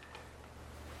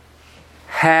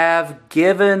 have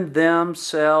given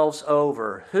themselves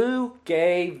over. Who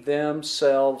gave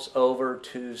themselves over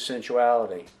to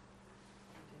sensuality?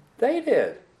 They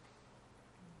did.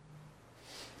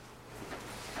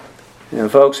 And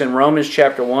folks, in Romans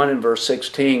chapter 1 and verse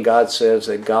 16, God says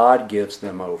that God gives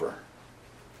them over.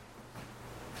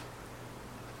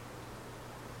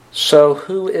 So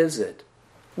who is it?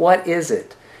 What is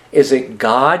it? Is it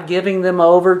God giving them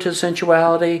over to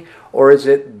sensuality, or is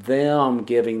it them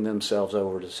giving themselves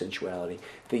over to sensuality?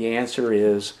 The answer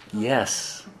is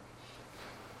yes.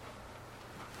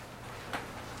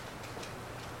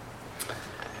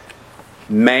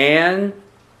 Man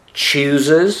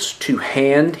chooses to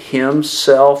hand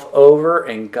himself over,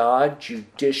 and God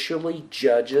judicially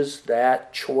judges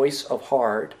that choice of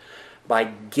heart by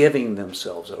giving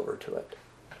themselves over to it.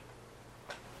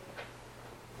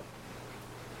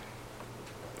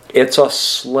 It's a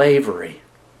slavery.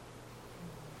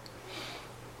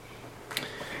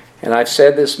 And I've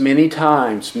said this many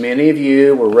times. Many of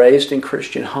you were raised in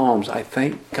Christian homes. I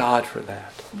thank God for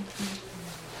that.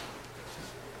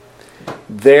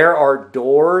 There are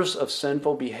doors of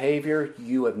sinful behavior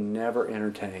you have never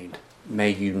entertained.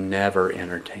 May you never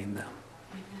entertain them.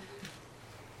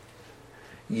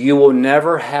 You will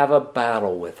never have a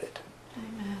battle with it.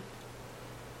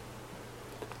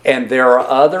 And there are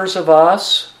others of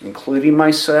us, including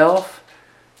myself,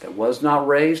 that was not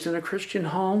raised in a Christian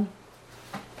home.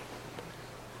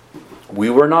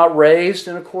 We were not raised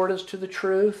in accordance to the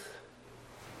truth.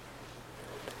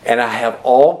 And I have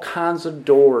all kinds of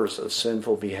doors of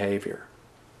sinful behavior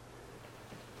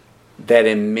that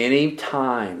in many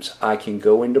times I can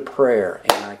go into prayer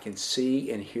and I can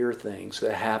see and hear things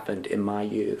that happened in my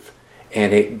youth.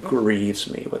 And it grieves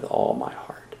me with all my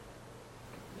heart.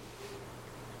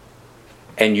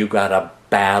 And you got to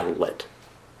battle it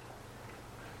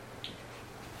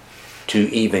to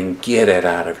even get it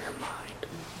out of your mind.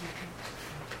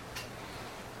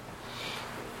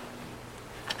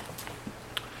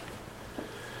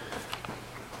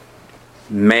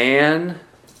 Man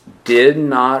did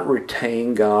not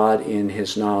retain God in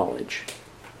his knowledge.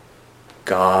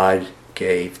 God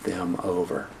gave them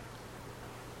over.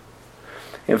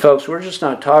 And folks, we're just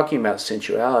not talking about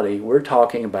sensuality. We're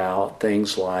talking about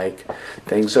things like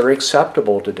things that are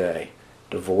acceptable today.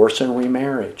 Divorce and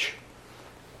remarriage.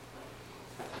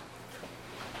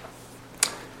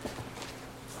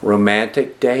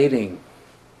 Romantic dating.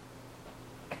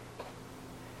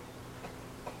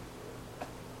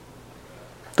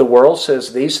 world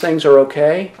says these things are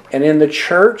okay. And in the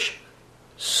church,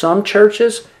 some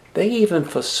churches, they even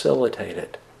facilitate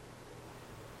it.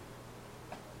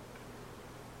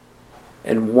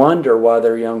 And wonder why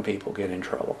their young people get in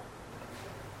trouble.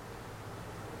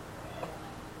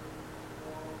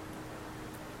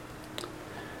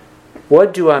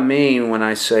 What do I mean when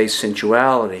I say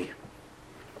sensuality?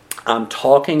 I'm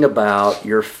talking about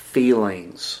your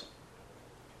feelings.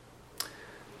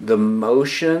 The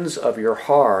motions of your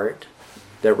heart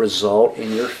that result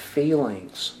in your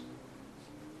feelings.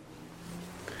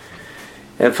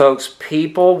 And folks,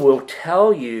 people will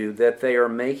tell you that they are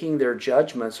making their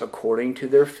judgments according to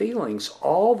their feelings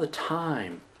all the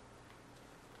time.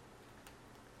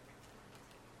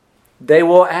 They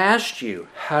will ask you,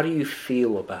 how do you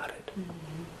feel about it?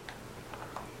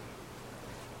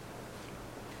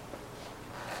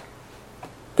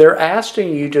 They're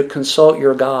asking you to consult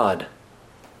your God.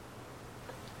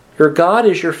 Your God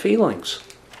is your feelings.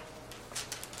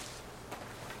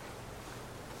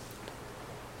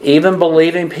 Even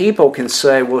believing people can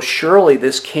say, well, surely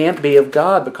this can't be of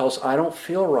God because I don't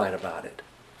feel right about it.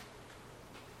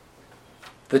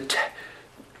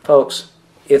 Folks,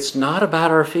 it's not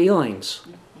about our feelings.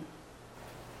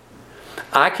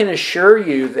 I can assure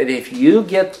you that if you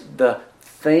get the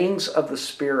things of the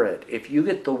Spirit, if you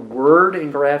get the Word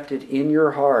engrafted in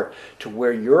your heart to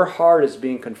where your heart is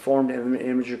being conformed in the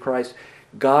image of Christ,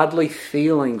 godly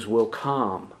feelings will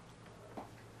come.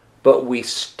 But we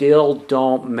still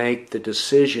don't make the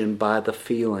decision by the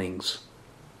feelings.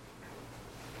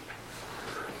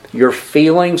 Your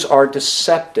feelings are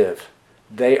deceptive.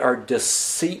 They are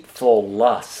deceitful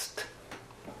lust.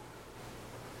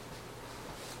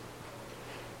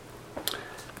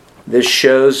 This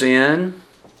shows in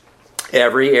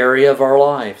every area of our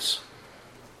lives.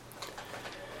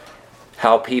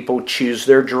 How people choose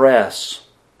their dress.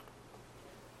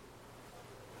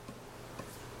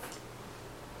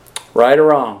 Right or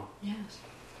wrong? Yes.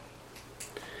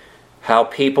 How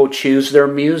people choose their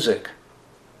music.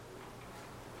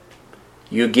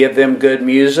 You give them good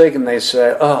music and they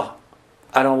say, oh,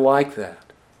 I don't like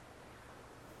that.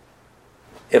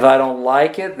 If I don't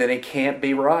like it, then it can't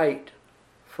be right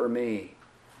for me.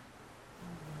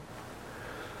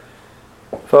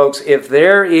 Folks, if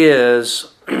there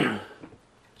is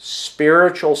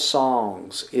spiritual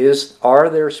songs, are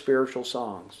there spiritual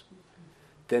songs?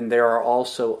 Then there are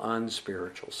also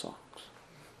unspiritual songs.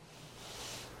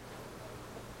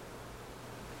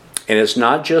 And it's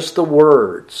not just the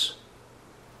words.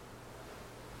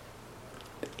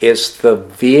 It's the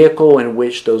vehicle in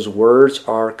which those words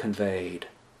are conveyed.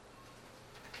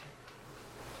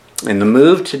 And the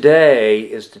move today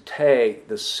is to take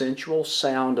the sensual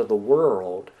sound of the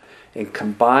world and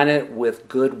combine it with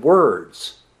good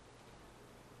words.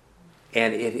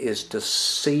 And it is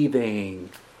deceiving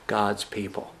God's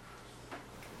people.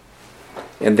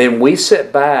 And then we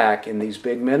sit back in these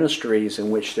big ministries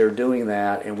in which they're doing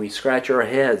that, and we scratch our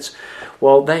heads.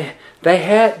 Well, they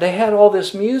had all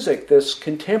this music, this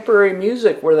contemporary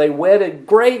music, where they wedded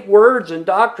great words and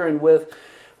doctrine with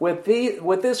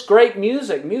this great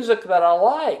music that I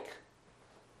like.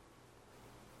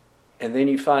 And then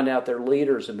you find out their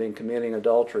leaders have been committing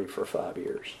adultery for 5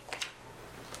 years.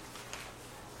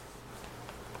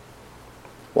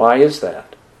 Why is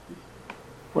that?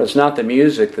 Well, it's not the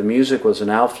music. The music was an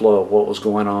outflow of what was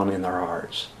going on in their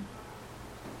hearts.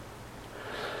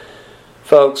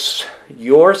 Folks,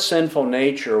 your sinful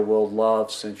nature will love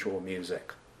sensual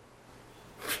music.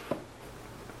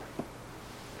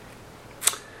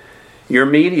 Your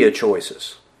media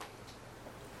choices.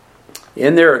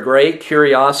 Isn't there a great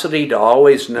curiosity to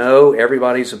always know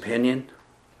everybody's opinion?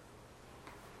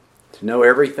 To know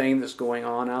everything that's going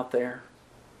on out there?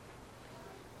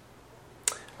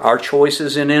 Our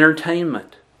choices in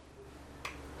entertainment.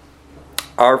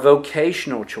 Our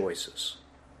vocational choices.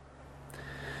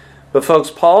 But folks,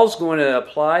 Paul's going to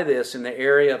apply this in the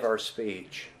area of our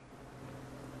speech.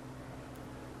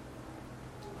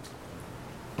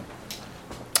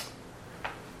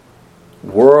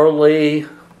 Worldly,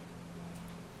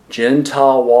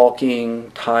 Gentile walking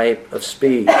type of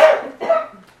speech.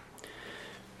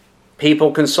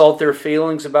 People consult their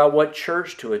feelings about what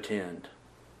church to attend.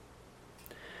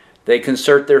 They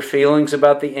consult their feelings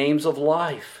about the aims of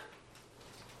life.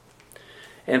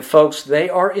 And folks, they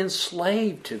are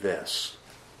enslaved to this.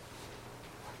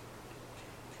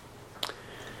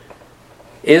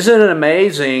 Isn't it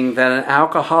amazing that an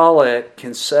alcoholic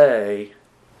can say,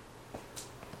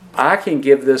 I can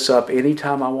give this up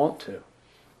anytime I want to?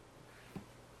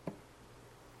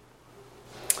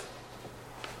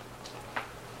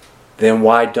 Then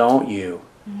why don't you?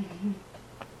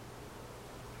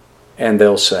 And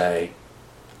they'll say,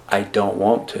 I don't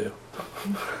want to.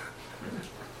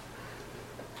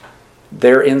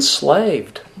 They're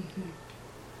enslaved.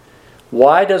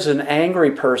 Why does an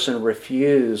angry person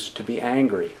refuse to be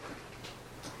angry?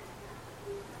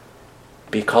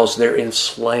 Because they're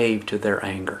enslaved to their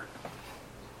anger.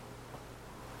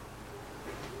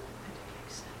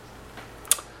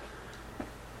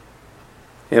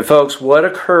 And folks, what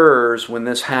occurs when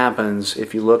this happens,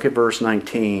 if you look at verse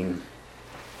 19,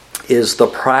 is the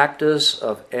practice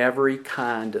of every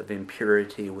kind of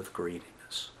impurity with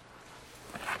greediness.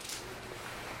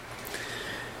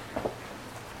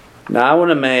 Now I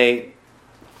want to make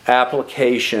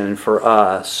application for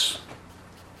us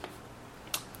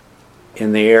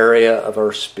in the area of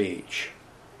our speech.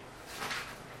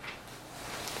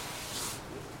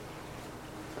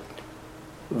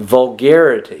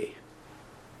 Vulgarity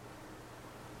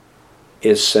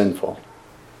is sinful.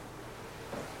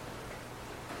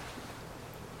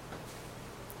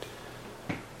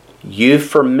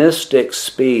 Euphemistic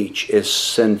speech is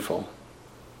sinful.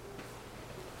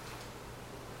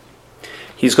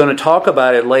 He's going to talk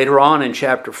about it later on in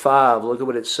chapter 5. Look at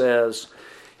what it says.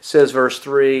 It says, verse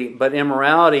 3, but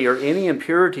immorality or any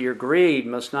impurity or greed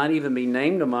must not even be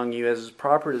named among you as is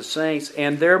proper to the saints,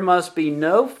 and there must be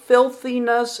no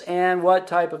filthiness and what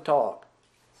type of talk?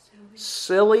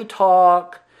 Silly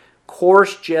talk,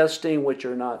 coarse jesting, which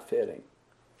are not fitting.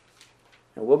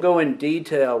 And we'll go in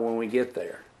detail when we get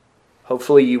there.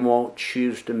 Hopefully you won't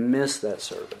choose to miss that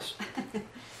service.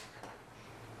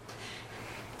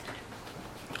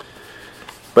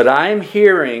 But I'm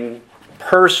hearing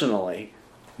personally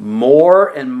more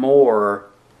and more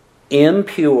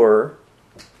impure,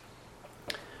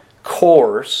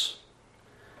 coarse,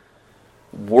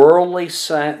 worldly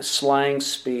slang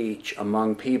speech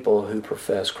among people who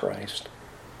profess Christ.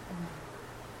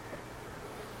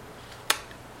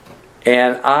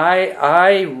 And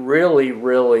I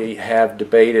really have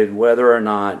debated whether or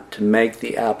not to make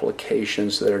the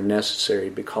applications that are necessary,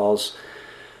 because,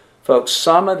 folks,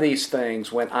 some of these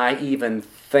things, when I even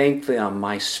think them,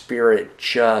 my spirit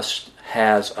just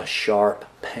has a sharp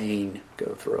pain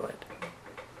go through it.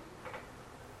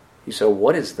 You say,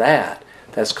 what is that?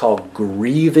 That's called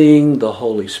grieving the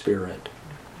Holy Spirit.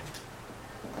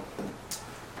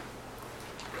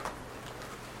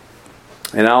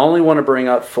 And I only want to bring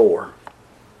up 4.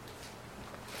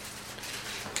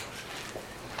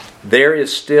 There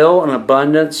is still an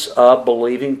abundance of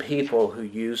believing people who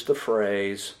use the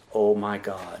phrase, oh my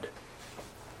God.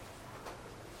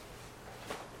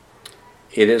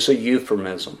 It is a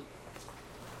euphemism.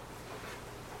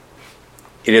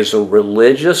 It is a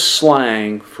religious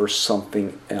slang for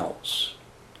something else.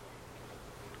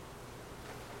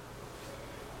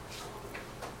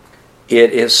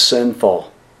 It is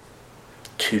sinful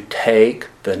to take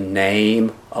the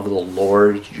name of the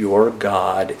Lord your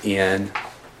God in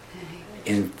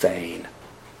vain.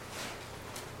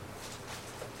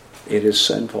 It is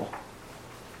sinful.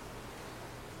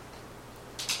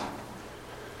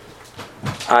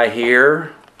 I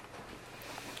hear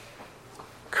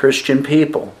Christian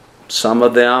people, some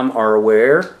of them are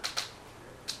aware,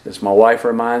 as my wife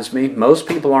reminds me, most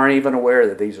people aren't even aware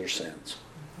that these are sins.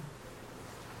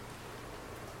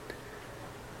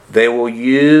 They will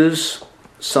use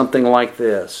something like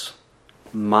this,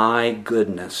 my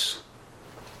goodness.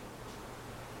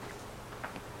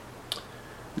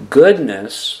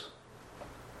 Goodness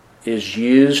is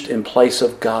used in place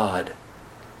of God.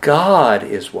 God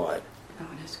is what?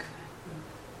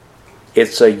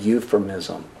 It's a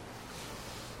euphemism.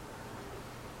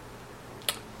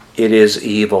 It is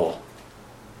evil.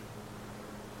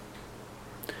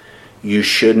 You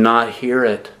should not hear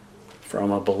it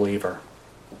from a believer.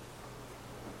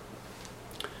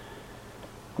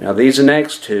 Now these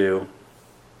next 2,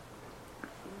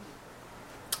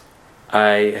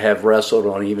 I have wrestled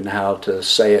on even how to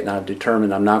say it, and I've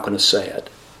determined I'm not going to say it.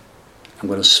 I'm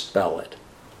going to spell it.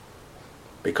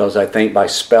 Because I think by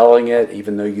spelling it,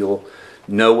 even though you'll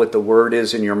know what the word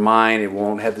is in your mind, it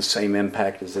won't have the same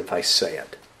impact as if I say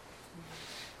it.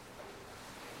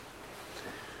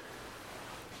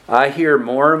 I hear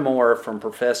more and more from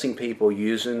professing people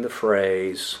using the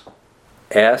phrase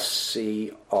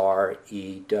SCREW.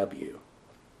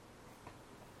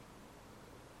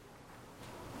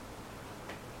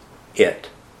 It.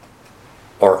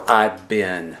 Or I've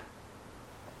been.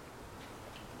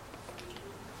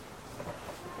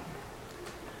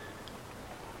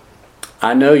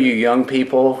 I know you young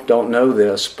people don't know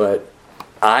this, but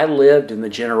I lived in the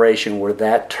generation where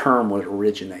that term was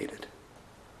originated.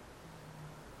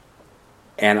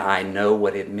 And I know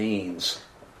what it means.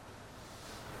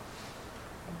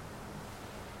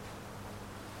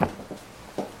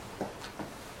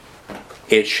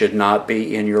 It should not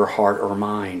be in your heart or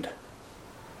mind.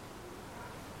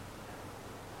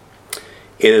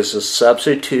 It is a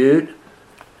substitute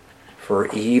for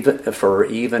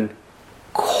even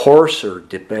coarser,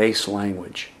 debased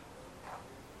language.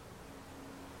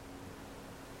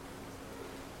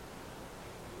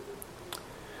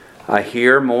 I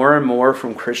hear more and more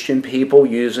from Christian people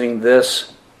using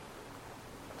this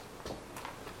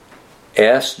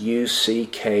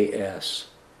S-U-C-K-S.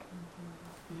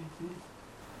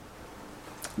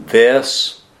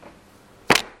 This.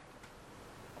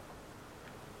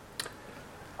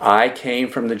 I came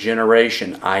from the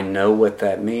generation. I know what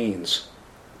that means.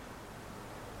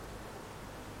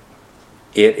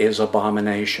 It is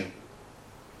abomination.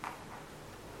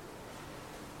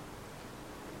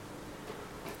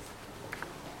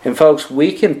 And folks,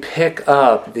 we can pick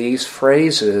up these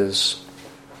phrases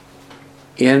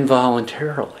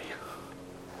involuntarily.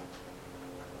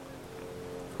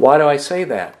 Why do I say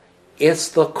that? It's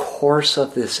the course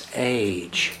of this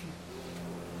age.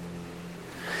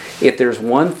 If there's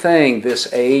one thing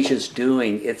this age is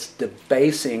doing, it's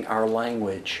debasing our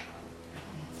language.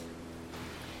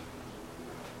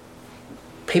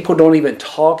 People don't even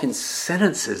talk in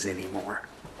sentences anymore.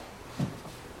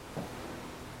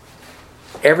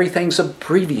 Everything's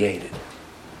abbreviated.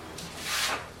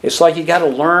 It's like you got to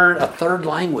learn a third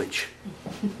language.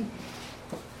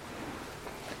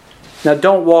 Now,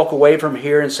 don't walk away from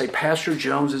here and say, Pastor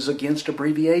Jones is against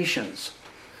abbreviations.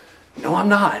 No, I'm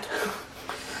not.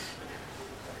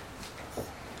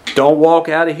 Don't walk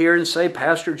out of here and say,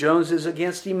 Pastor Jones is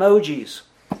against emojis.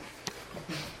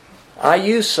 I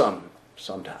use some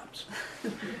sometimes.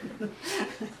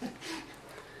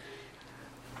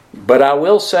 But I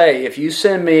will say, if you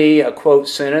send me a quote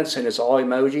sentence and it's all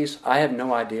emojis, I have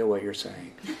no idea what you're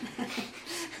saying.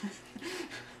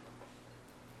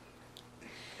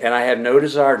 And I have no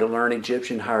desire to learn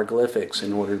Egyptian hieroglyphics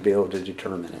in order to be able to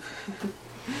determine it.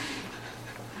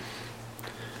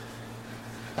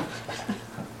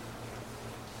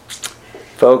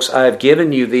 Folks, I have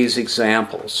given you these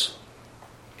examples,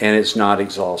 and it's not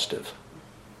exhaustive.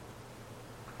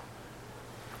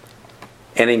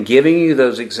 And in giving you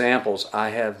those examples, I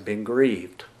have been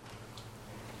grieved.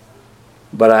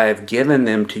 But I have given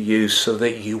them to you so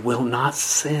that you will not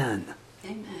sin.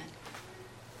 Amen.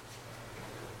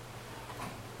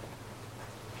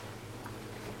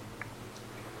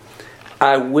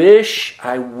 I wish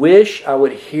I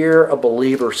would hear a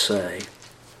believer say,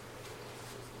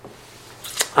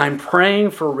 I'm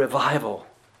praying for revival.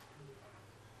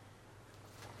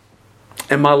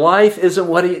 And my life isn't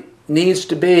what it needs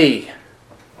to be.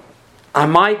 I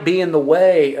might be in the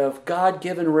way of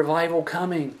God-given revival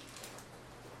coming.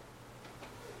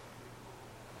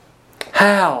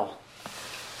 How?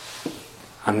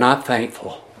 I'm not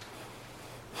thankful.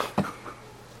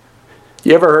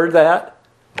 You ever heard that?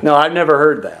 No, I've never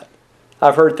heard that.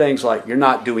 I've heard things like, you're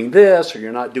not doing this, or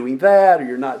you're not doing that, or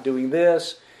you're not doing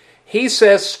this. He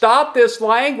says, stop this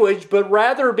language, but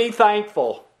rather be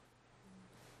thankful.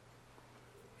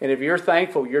 And if you're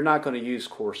thankful, you're not going to use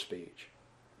coarse speech.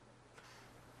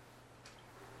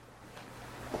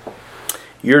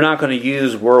 You're not going to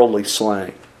use worldly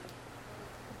slang.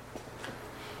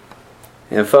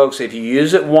 And folks, if you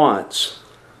use it once,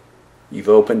 you've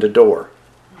opened a door.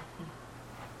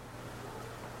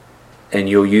 And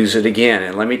you'll use it again.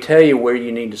 And let me tell you where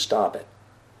you need to stop it.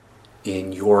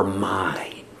 In your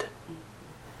mind.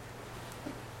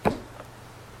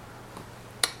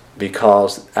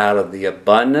 Because out of the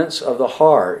abundance of the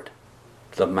heart,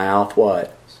 the mouth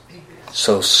what?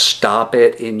 So stop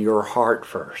it in your heart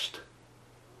first.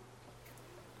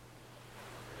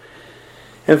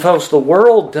 And folks, the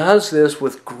world does this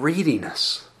with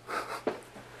greediness.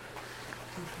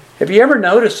 Have you ever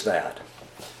noticed that?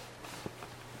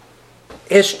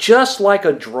 It's just like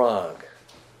a drug.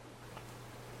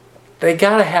 They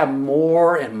got to have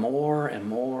more and more and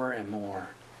more and more.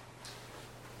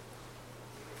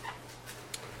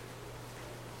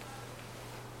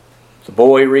 The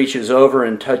boy reaches over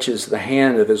and touches the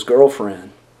hand of his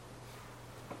girlfriend.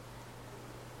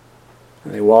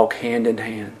 And they walk hand in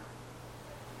hand.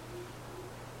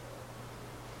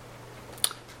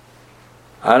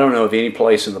 I don't know of any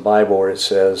place in the Bible where it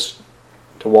says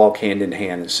to walk hand in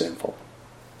hand is sinful.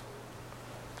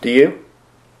 Do you?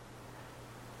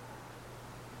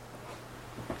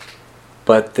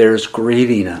 But there's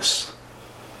greediness.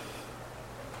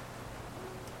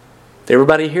 Did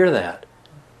everybody hear that?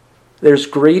 There's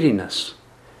greediness.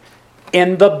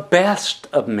 In the best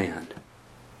of men.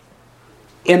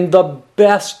 In the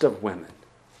best of women.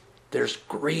 There's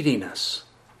greediness.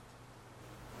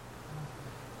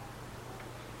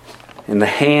 And the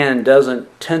hand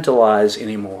doesn't tantalize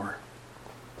anymore.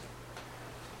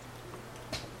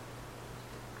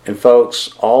 And folks,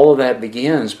 all of that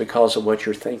begins because of what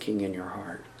you're thinking in your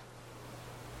heart.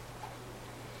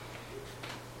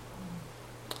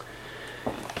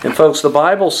 And folks, the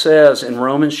Bible says in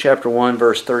Romans chapter 1,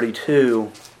 verse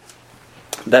 32,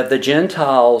 that the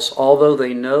Gentiles, although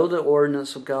they know the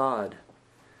ordinance of God,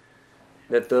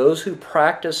 that those who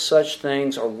practice such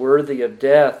things are worthy of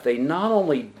death, they not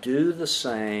only do the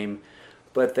same,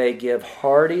 but they give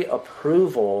hearty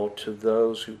approval to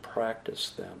those who practice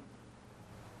them.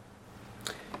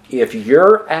 If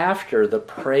you're after the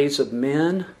praise of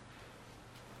men,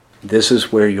 this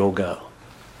is where you'll go.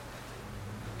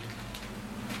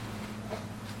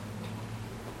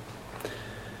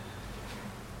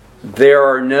 There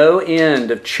are no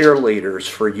end of cheerleaders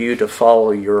for you to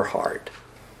follow your heart.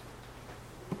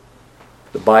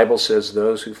 The Bible says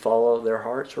those who follow their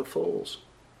hearts are fools.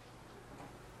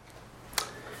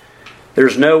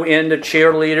 There's no end of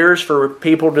cheerleaders for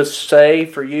people to say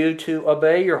for you to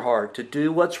obey your heart, to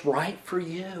do what's right for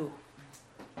you.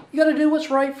 You got to do what's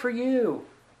right for you.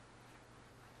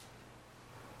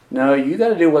 No, you got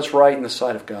to do what's right in the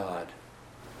sight of God.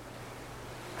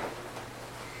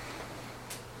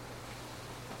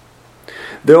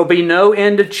 There'll be no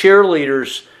end of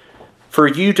cheerleaders for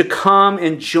you to come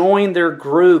and join their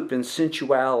group in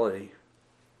sensuality.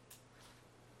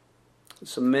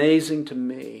 It's amazing to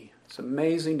me. It's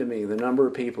amazing to me the number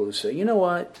of people who say, you know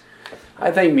what?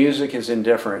 I think music is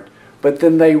indifferent. But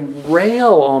then they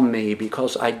rail on me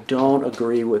because I don't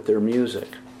agree with their music.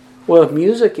 Well, if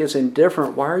music is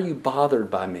indifferent, why are you bothered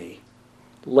by me?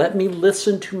 Let me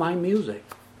listen to my music.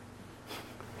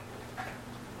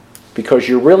 Because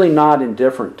you're really not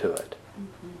indifferent to it.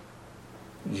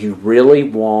 You really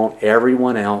want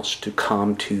everyone else to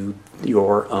come to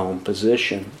your own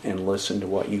position and listen to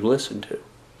what you listen to.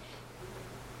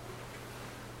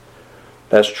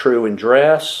 That's true in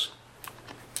dress.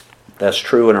 That's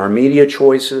true in our media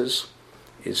choices.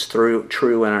 It's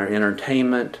true in our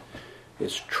entertainment.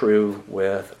 It's true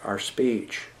with our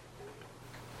speech.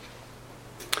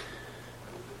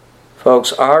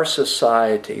 Folks, our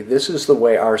society, this is the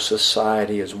way our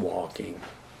society is walking.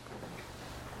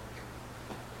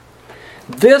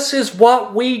 This is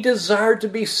what we desire to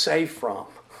be safe from.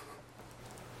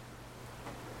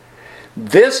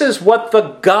 This is what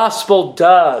the gospel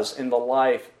does in the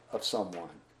life of someone.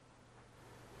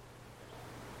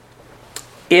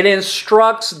 It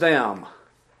instructs them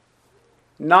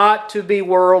not to be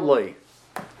worldly,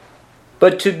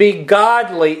 but to be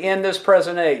godly in this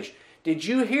present age. Did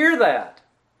you hear that?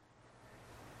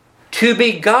 To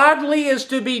be godly is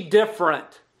to be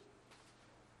different.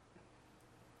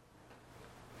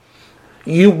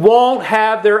 You won't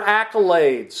have their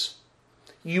accolades.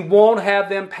 You won't have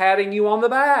them patting you on the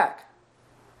back.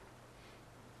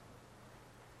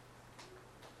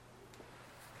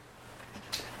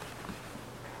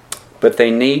 But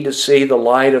they need to see the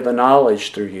light of the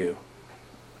knowledge through you.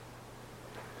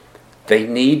 They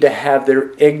need to have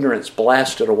their ignorance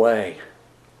blasted away.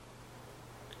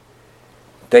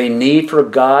 They need for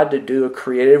God to do a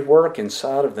creative work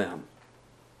inside of them.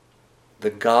 The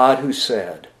God who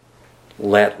said,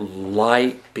 "Let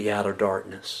light be out of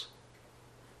darkness."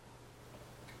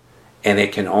 And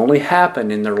it can only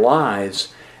happen in their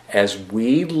lives as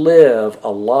we live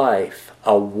a life,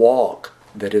 a walk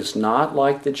that is not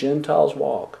like the Gentiles'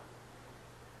 walk.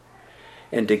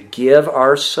 And to give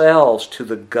ourselves to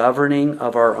the governing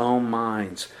of our own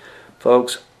minds.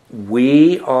 Folks,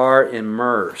 we are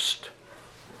immersed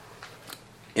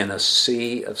in a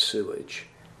sea of sewage.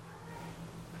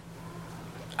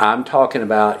 I'm talking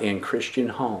about in Christian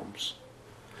homes.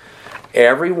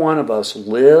 Every one of us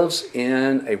lives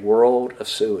in a world of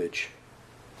sewage.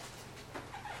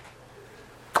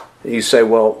 You say,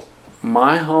 well,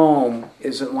 my home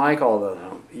isn't like all the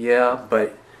homes. Yeah,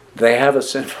 but they have a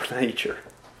sinful nature.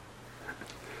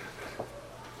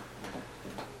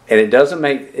 And it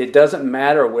doesn't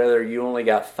matter whether you only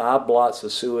got 5 blots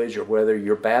of sewage or whether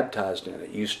you're baptized in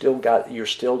it. You're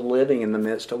still living in the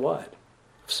midst of what?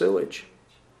 Sewage.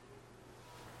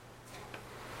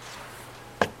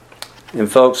 And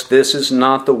folks, this is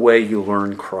not the way you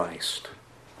learn Christ.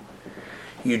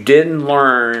 You didn't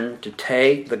learn to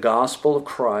take the gospel of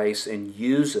Christ and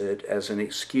use it as an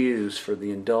excuse for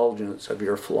the indulgence of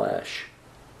your flesh.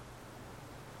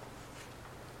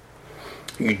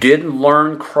 You didn't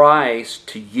learn Christ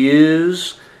to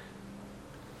use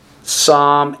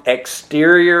some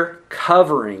exterior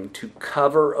covering to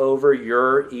cover over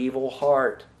your evil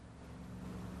heart.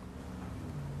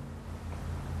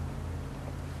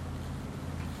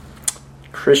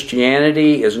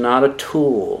 Christianity is not a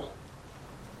tool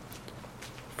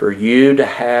for you to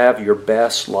have your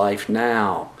best life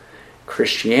now.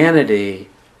 Christianity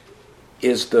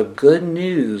is the good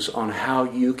news on how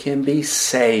you can be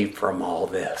saved from all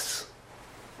this.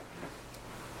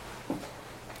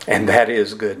 And that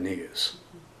is good news.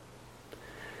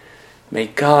 May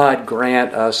God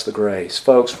grant us the grace.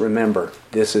 Folks, remember,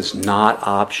 this is not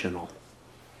optional.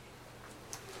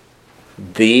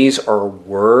 These are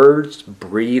words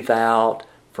breathed out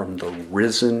from the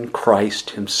risen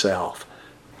Christ himself.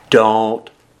 Don't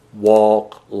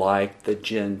walk like the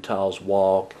Gentiles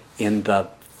walk in the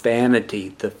vanity,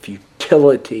 the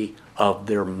futility of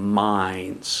their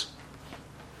minds.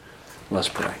 Let's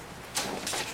pray.